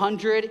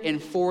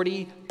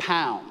 140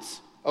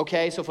 pounds.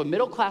 Okay, so if a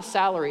middle class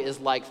salary is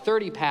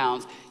 30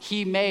 pounds,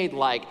 he made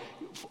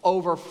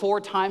over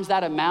 4 times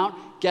that amount.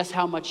 Guess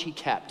how much he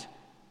kept?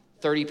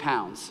 30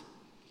 pounds.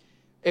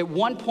 At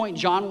one point,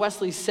 John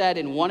Wesley said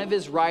in one of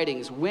his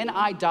writings, "When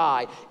I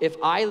die, if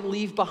I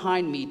leave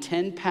behind me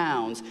 10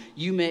 pounds,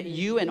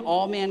 you and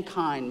all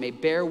mankind may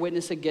bear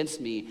witness against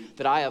me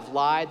that I have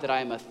lied, that I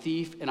am a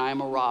thief, and I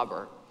am a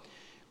robber."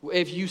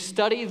 If you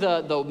study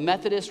the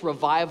Methodist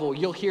revival,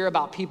 you'll hear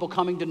about people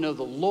coming to know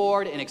the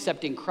Lord and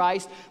accepting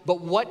Christ.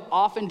 But what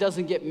often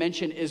doesn't get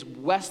mentioned is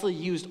Wesley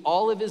used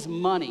all of his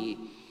money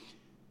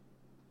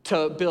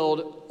to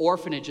build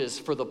orphanages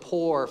for the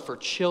poor, for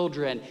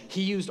children.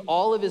 He used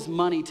all of his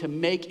money to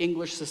make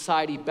English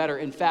society better.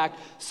 In fact,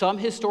 some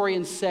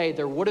historians say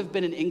there would have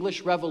been an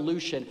English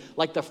Revolution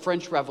like the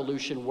French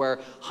Revolution where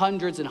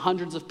hundreds and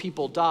hundreds of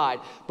people died.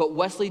 But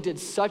Wesley did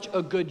such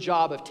a good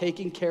job of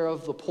taking care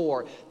of the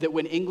poor that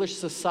when English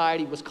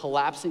society was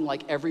collapsing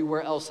like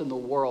everywhere else in the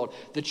world,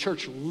 the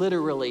church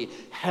literally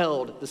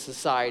held the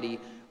society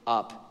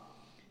up.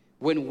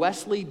 When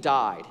Wesley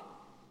died,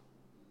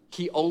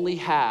 he only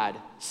had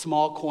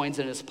small coins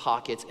in his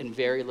pockets and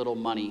very little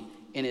money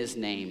in his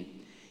name.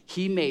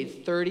 He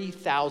made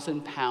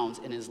 30,000 pounds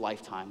in his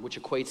lifetime, which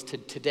equates to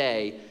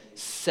today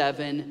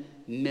 $7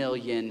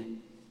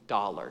 million.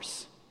 And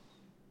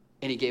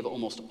he gave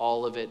almost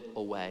all of it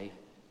away.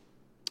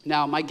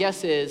 Now, my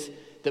guess is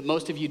that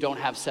most of you don't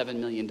have $7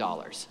 million.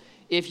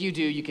 If you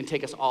do, you can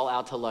take us all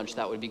out to lunch.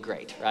 That would be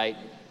great, right?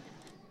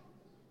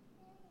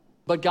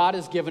 But God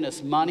has given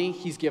us money,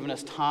 he's given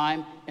us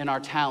time and our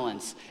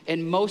talents.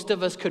 And most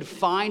of us could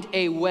find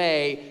a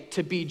way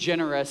to be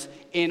generous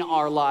in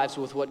our lives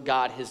with what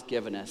God has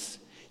given us.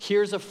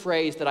 Here's a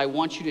phrase that I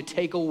want you to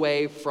take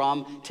away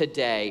from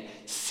today.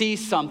 See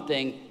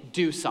something,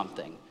 do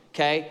something,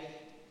 okay?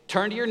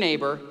 Turn to your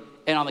neighbor,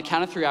 and on the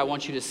count of 3, I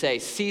want you to say,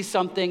 see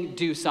something,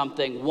 do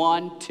something.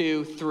 1,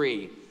 2,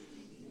 3.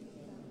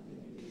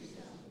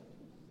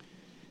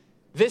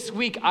 This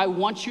week, I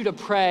want you to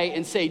pray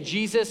and say,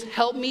 Jesus,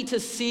 help me to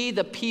see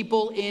the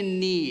people in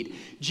need.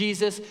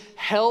 Jesus,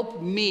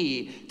 help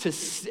me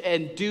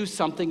and do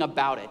something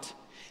about it.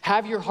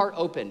 Have your heart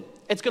open.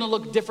 It's going to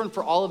look different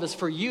for all of us.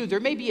 For you, there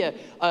may be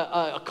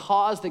a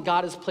cause that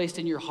God has placed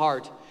in your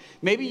heart.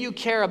 Maybe you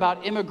care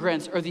about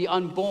immigrants or the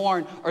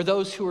unborn or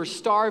those who are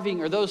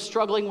starving or those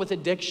struggling with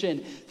addiction.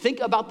 Think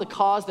about the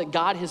cause that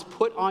God has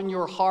put on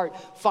your heart.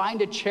 Find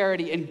a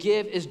charity and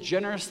give as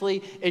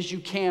generously as you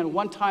can.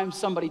 One time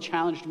somebody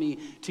challenged me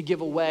to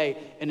give away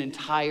an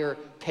entire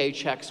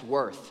paycheck's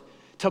worth.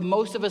 To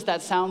most of us,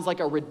 that sounds like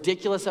a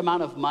ridiculous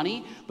amount of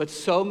money, but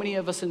so many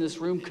of us in this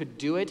room could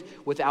do it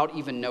without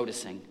even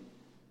noticing.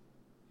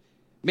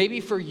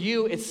 Maybe for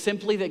you, it's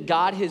simply that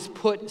God has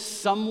put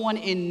someone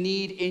in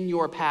need in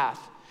your path.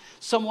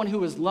 Someone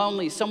who is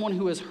lonely, someone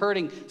who is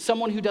hurting,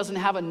 someone who doesn't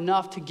have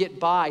enough to get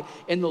by.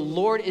 And the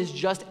Lord is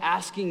just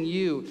asking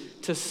you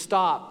to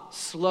stop,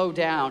 slow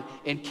down,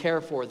 and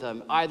care for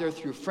them, either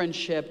through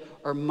friendship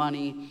or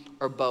money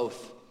or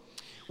both.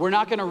 We're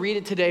not going to read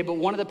it today, but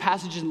one of the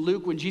passages in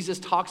Luke, when Jesus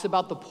talks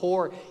about the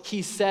poor,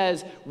 he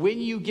says,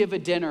 when you give a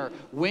dinner,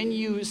 when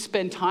you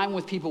spend time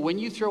with people, when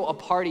you throw a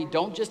party,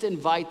 don't just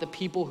invite the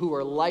people who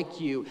are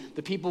like you,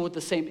 the people with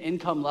the same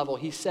income level.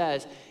 He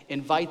says,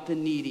 invite the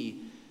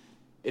needy,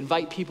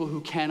 invite people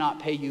who cannot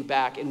pay you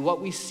back. And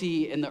what we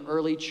see in the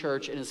early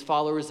church and as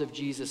followers of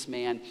Jesus,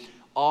 man,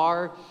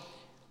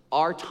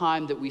 our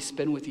time that we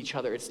spend with each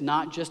other, it's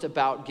not just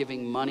about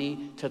giving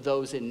money to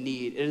those in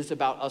need. It is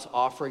about us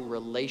offering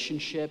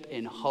relationship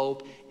and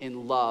hope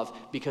and love,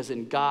 because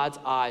in God's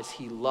eyes,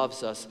 he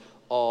loves us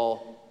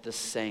all the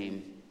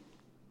same.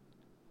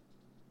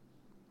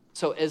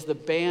 So as the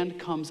band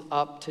comes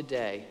up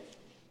today,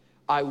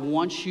 I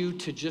want you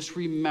to just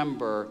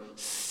remember,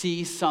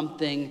 see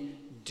something,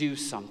 do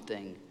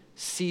something.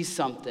 See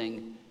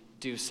something,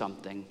 do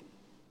something.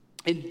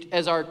 And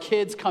as our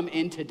kids come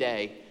in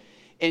today,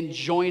 and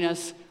join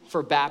us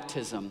for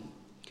baptism.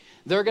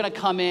 They're gonna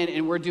come in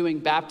and we're doing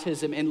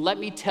baptism. And let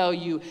me tell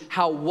you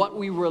how what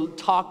we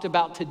talked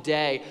about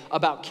today,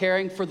 about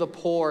caring for the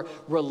poor,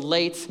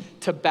 relates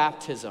to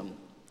baptism.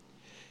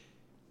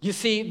 You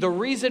see, the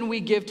reason we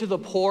give to the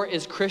poor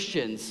as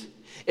Christians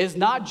is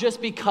not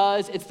just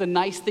because it's the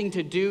nice thing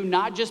to do,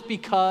 not just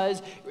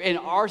because in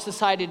our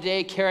society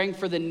today caring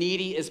for the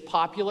needy is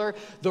popular.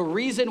 The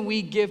reason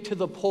we give to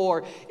the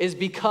poor is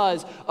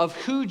because of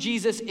who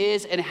Jesus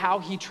is and how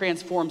he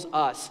transforms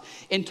us.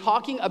 In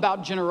talking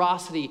about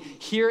generosity,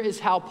 here is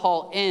how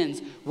Paul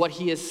ends what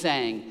he is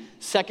saying.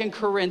 2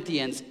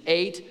 Corinthians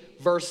 8,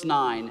 verse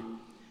 9.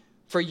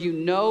 For you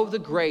know the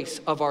grace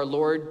of our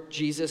Lord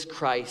Jesus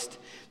Christ,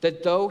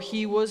 that though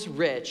he was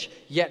rich,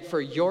 yet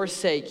for your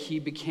sake he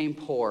became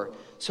poor,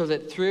 so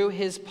that through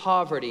his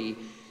poverty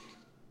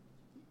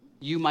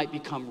you might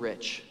become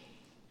rich.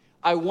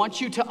 I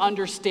want you to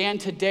understand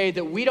today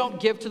that we don't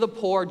give to the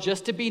poor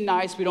just to be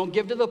nice. We don't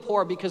give to the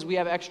poor because we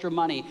have extra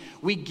money.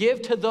 We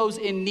give to those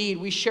in need.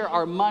 We share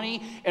our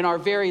money and our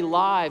very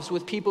lives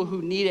with people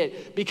who need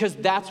it because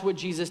that's what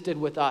Jesus did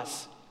with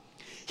us.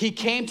 He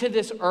came to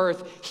this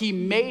earth. He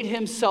made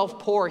himself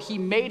poor. He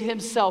made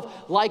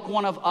himself like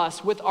one of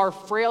us with our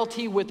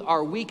frailty, with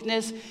our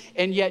weakness,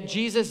 and yet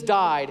Jesus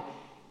died.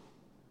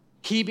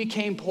 He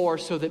became poor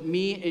so that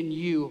me and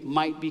you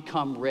might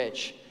become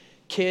rich.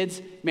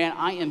 Kids, man,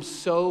 I am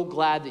so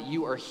glad that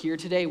you are here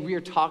today. We are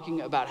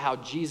talking about how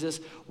Jesus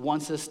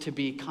wants us to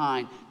be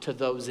kind to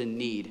those in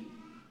need.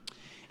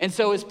 And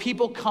so as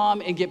people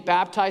come and get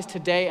baptized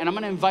today, and I'm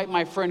going to invite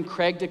my friend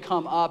Craig to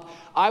come up,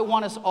 I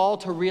want us all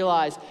to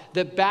realize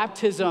that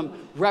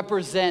baptism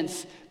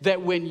represents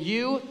that when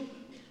you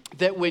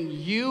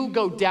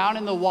go down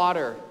in the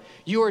water,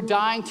 you are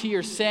dying to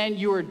your sin,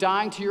 you are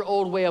dying to your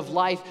old way of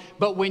life,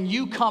 but when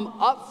you come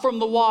up from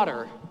the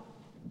water,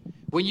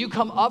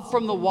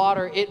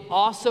 it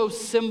also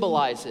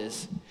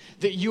symbolizes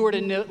that you are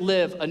to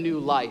live a new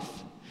life.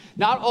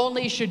 Not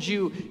only should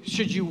you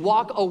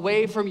walk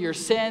away from your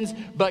sins,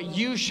 but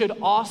you should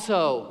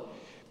also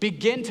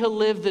begin to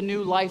live the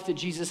new life that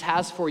Jesus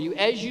has for you.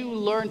 As you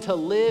learn to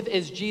live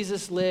as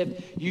Jesus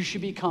lived, you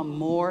should become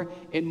more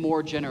and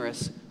more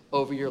generous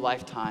over your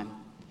lifetime.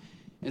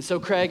 And so,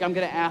 Craig, I'm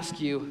going to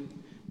ask you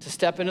to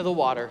step into the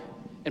water,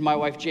 and my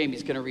wife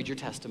Jamie's going to read your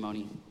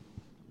testimony.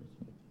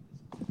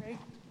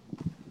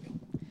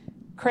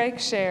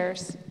 Craig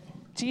shares,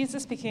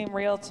 Jesus became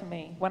real to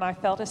me when I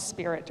felt his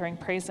spirit during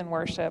praise and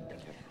worship.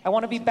 I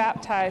want to be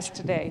baptized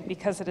today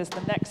because it is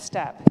the next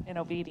step in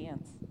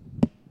obedience.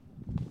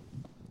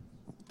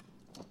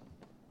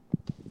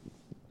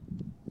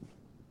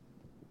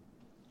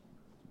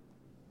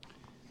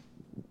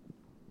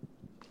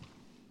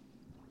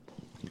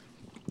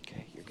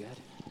 Okay, you're good.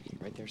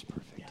 Right there's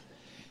perfect.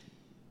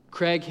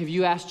 Craig, have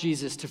you asked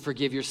Jesus to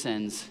forgive your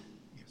sins?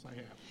 Yes, I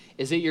have.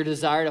 Is it your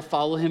desire to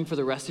follow him for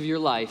the rest of your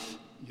life?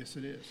 Yes,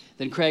 it is.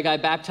 Then, Craig, I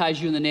baptize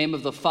you in the name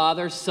of the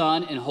Father,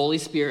 Son, and Holy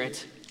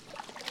Spirit.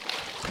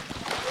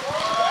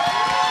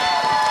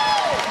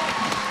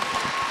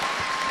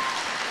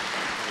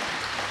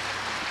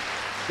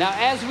 Now,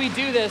 as we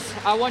do this,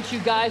 I want you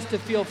guys to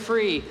feel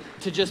free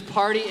to just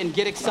party and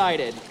get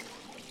excited.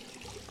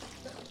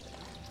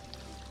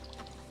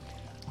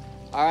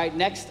 All right,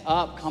 next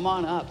up, come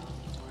on up.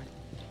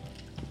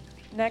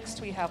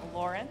 Next, we have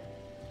Lauren.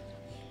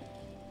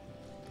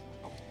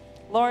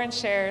 Lauren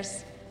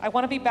shares, I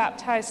want to be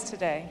baptized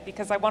today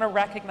because I want to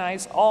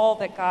recognize all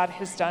that God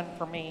has done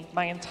for me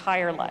my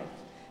entire life,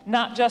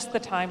 not just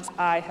the times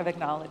I have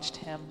acknowledged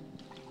him.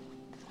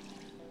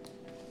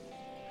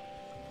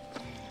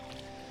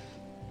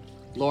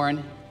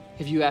 Lauren,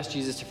 have you asked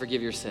Jesus to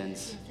forgive your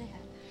sins?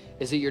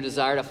 Is it your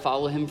desire to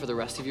follow him for the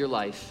rest of your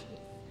life?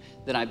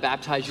 Then I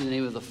baptize you in the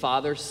name of the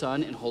Father,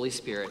 Son, and Holy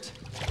Spirit.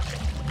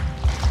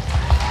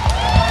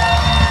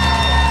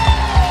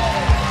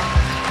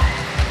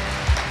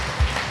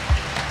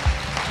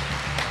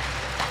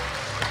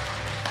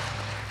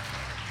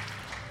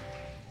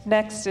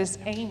 Next is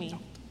Amy.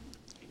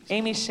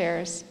 Amy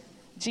shares,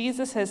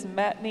 Jesus has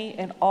met me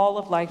in all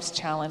of life's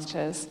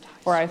challenges,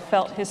 where I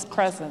felt his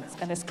presence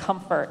and his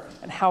comfort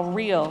and how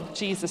real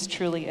Jesus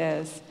truly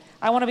is.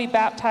 I want to be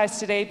baptized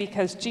today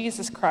because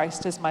Jesus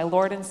Christ is my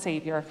Lord and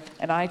Savior,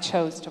 and I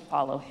chose to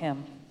follow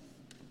him.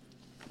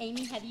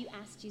 Amy, have you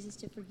asked Jesus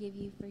to forgive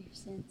you for your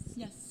sins?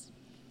 Yes.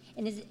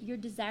 And is it your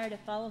desire to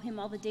follow him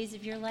all the days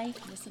of your life?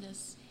 Yes, it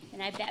is.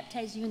 And I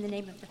baptize you in the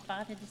name of the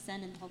Father, the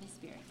Son, and the Holy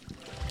Spirit.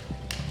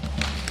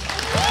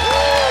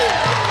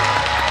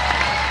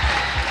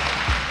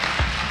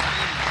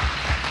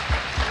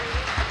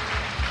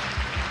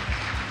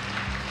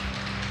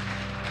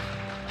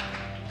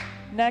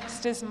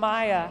 Next is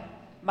Maya.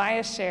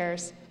 Maya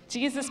shares,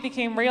 Jesus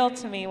became real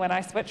to me when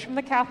I switched from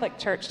the Catholic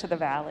Church to the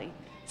Valley.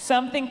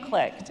 Something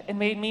clicked and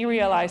made me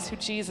realize who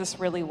Jesus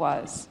really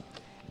was.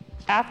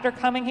 After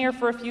coming here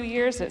for a few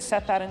years, it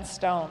set that in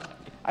stone.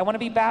 I want to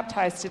be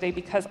baptized today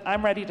because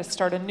I'm ready to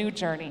start a new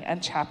journey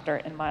and chapter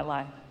in my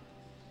life.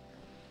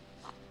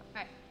 All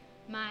right.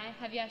 Maya,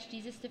 have you asked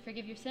Jesus to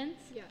forgive your sins?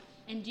 Yes.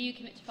 And do you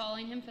commit to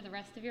following him for the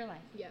rest of your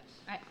life? Yes.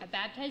 All right. I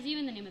baptize you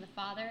in the name of the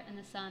Father, and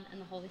the Son,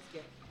 and the Holy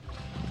Spirit.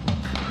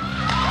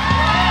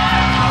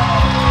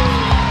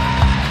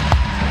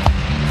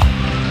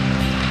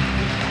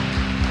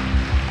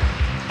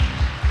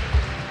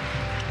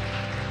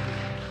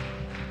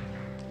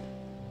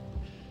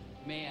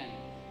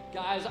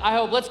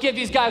 Hope. Let's give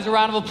these guys a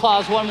round of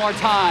applause one more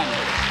time.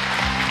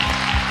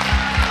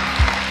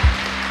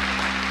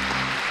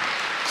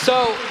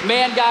 So,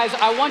 man, guys,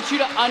 I want you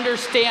to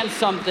understand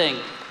something.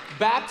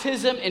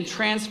 Baptism and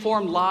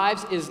transformed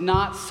lives is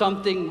not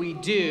something we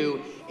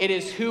do. It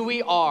is who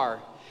we are.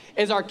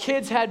 As our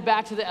kids head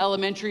back to the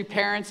elementary,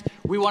 parents,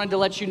 we wanted to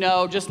let you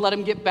know, just let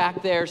them get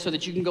back there so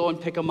that you can go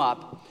and pick them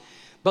up.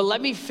 But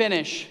let me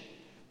finish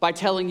by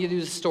telling you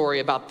the story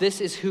about this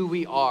is who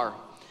we are.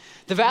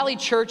 The Valley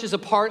Church is a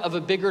part of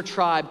a bigger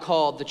tribe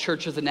called the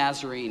Church of the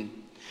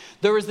Nazarene.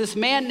 There was this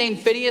man named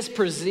Phineas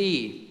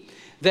Bresee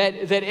that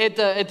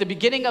at the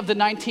beginning of the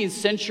 19th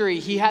century,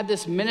 he had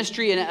this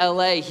ministry in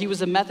LA. He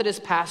was a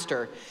Methodist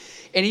pastor,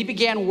 and he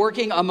began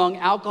working among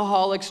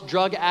alcoholics,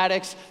 drug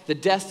addicts, the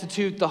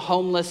destitute, the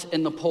homeless,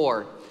 and the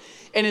poor.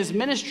 And his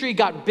ministry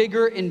got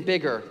bigger and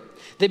bigger.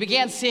 They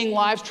began seeing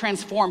lives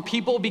transform.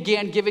 People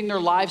began giving their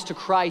lives to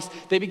Christ.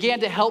 They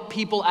began to help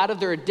people out of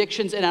their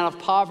addictions and out of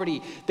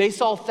poverty. They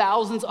saw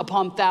thousands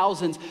upon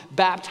thousands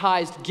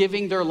baptized,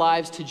 giving their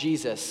lives to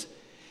Jesus.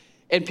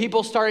 And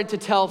people started to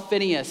tell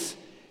Phineas,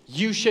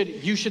 you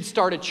should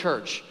start a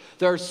church.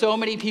 There are so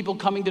many people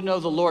coming to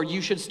know the Lord.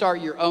 You should start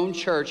your own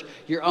church,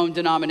 your own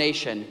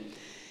denomination.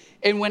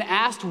 And when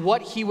asked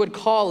what he would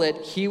call it,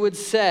 he would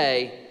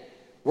say,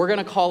 we're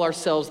going to call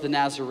ourselves the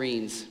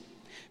Nazarenes.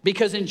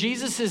 Because in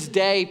Jesus'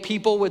 day,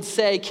 people would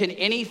say, can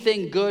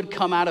anything good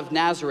come out of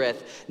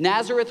Nazareth?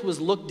 Nazareth was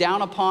looked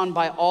down upon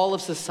by all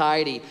of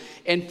society.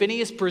 And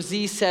Phineas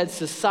Bresee said,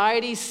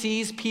 society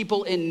sees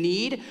people in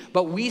need,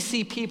 but we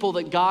see people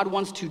that God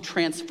wants to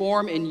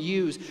transform and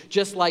use,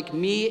 just like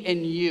me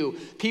and you.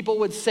 People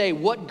would say,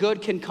 what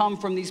good can come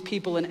from these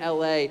people in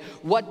LA?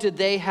 What did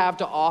they have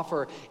to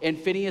offer? And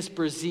Phineas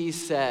Bresee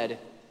said,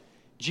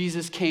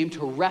 Jesus came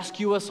to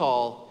rescue us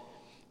all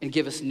and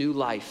give us new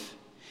life.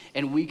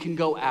 And we can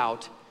go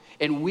out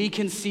and we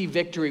can see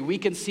victory. We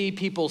can see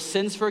people's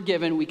sins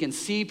forgiven. We can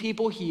see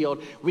people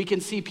healed. We can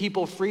see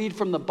people freed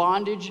from the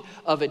bondage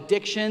of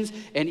addictions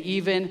and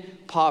even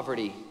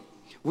poverty.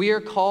 We are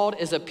called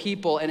as a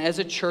people and as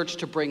a church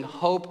to bring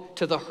hope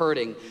to the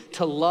hurting,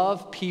 to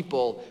love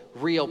people,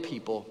 real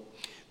people.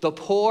 The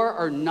poor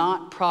are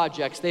not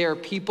projects. They are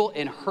people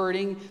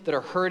that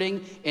are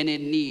hurting and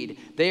in need.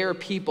 They are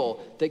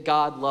people that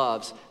God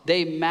loves.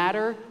 They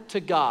matter to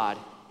God,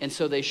 and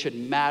so they should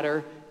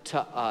matter to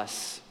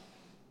us.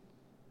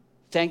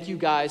 Thank you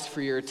guys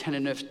for your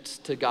attentiveness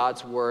to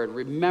God's word.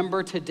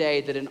 Remember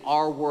today that in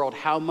our world,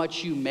 how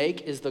much you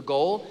make is the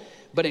goal,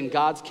 but in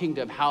God's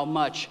kingdom, how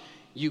much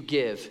you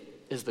give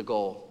is the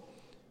goal.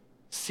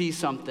 See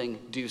something,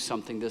 do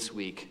something this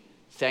week.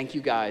 Thank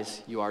you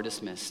guys. You are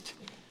dismissed.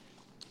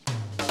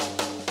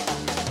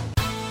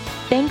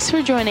 Thanks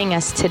for joining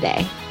us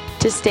today.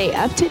 To stay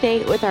up to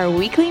date with our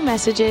weekly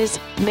messages,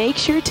 make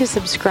sure to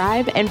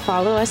subscribe and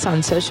follow us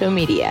on social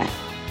media.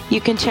 You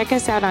can check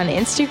us out on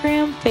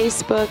Instagram,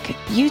 Facebook,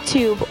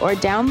 YouTube, or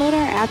download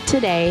our app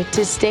today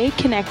to stay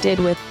connected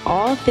with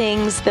all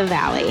things the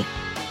Valley.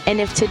 And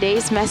if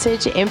today's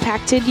message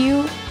impacted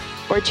you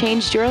or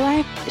changed your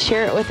life,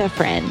 share it with a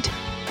friend,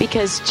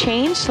 because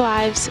changed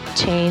lives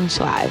change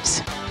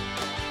lives.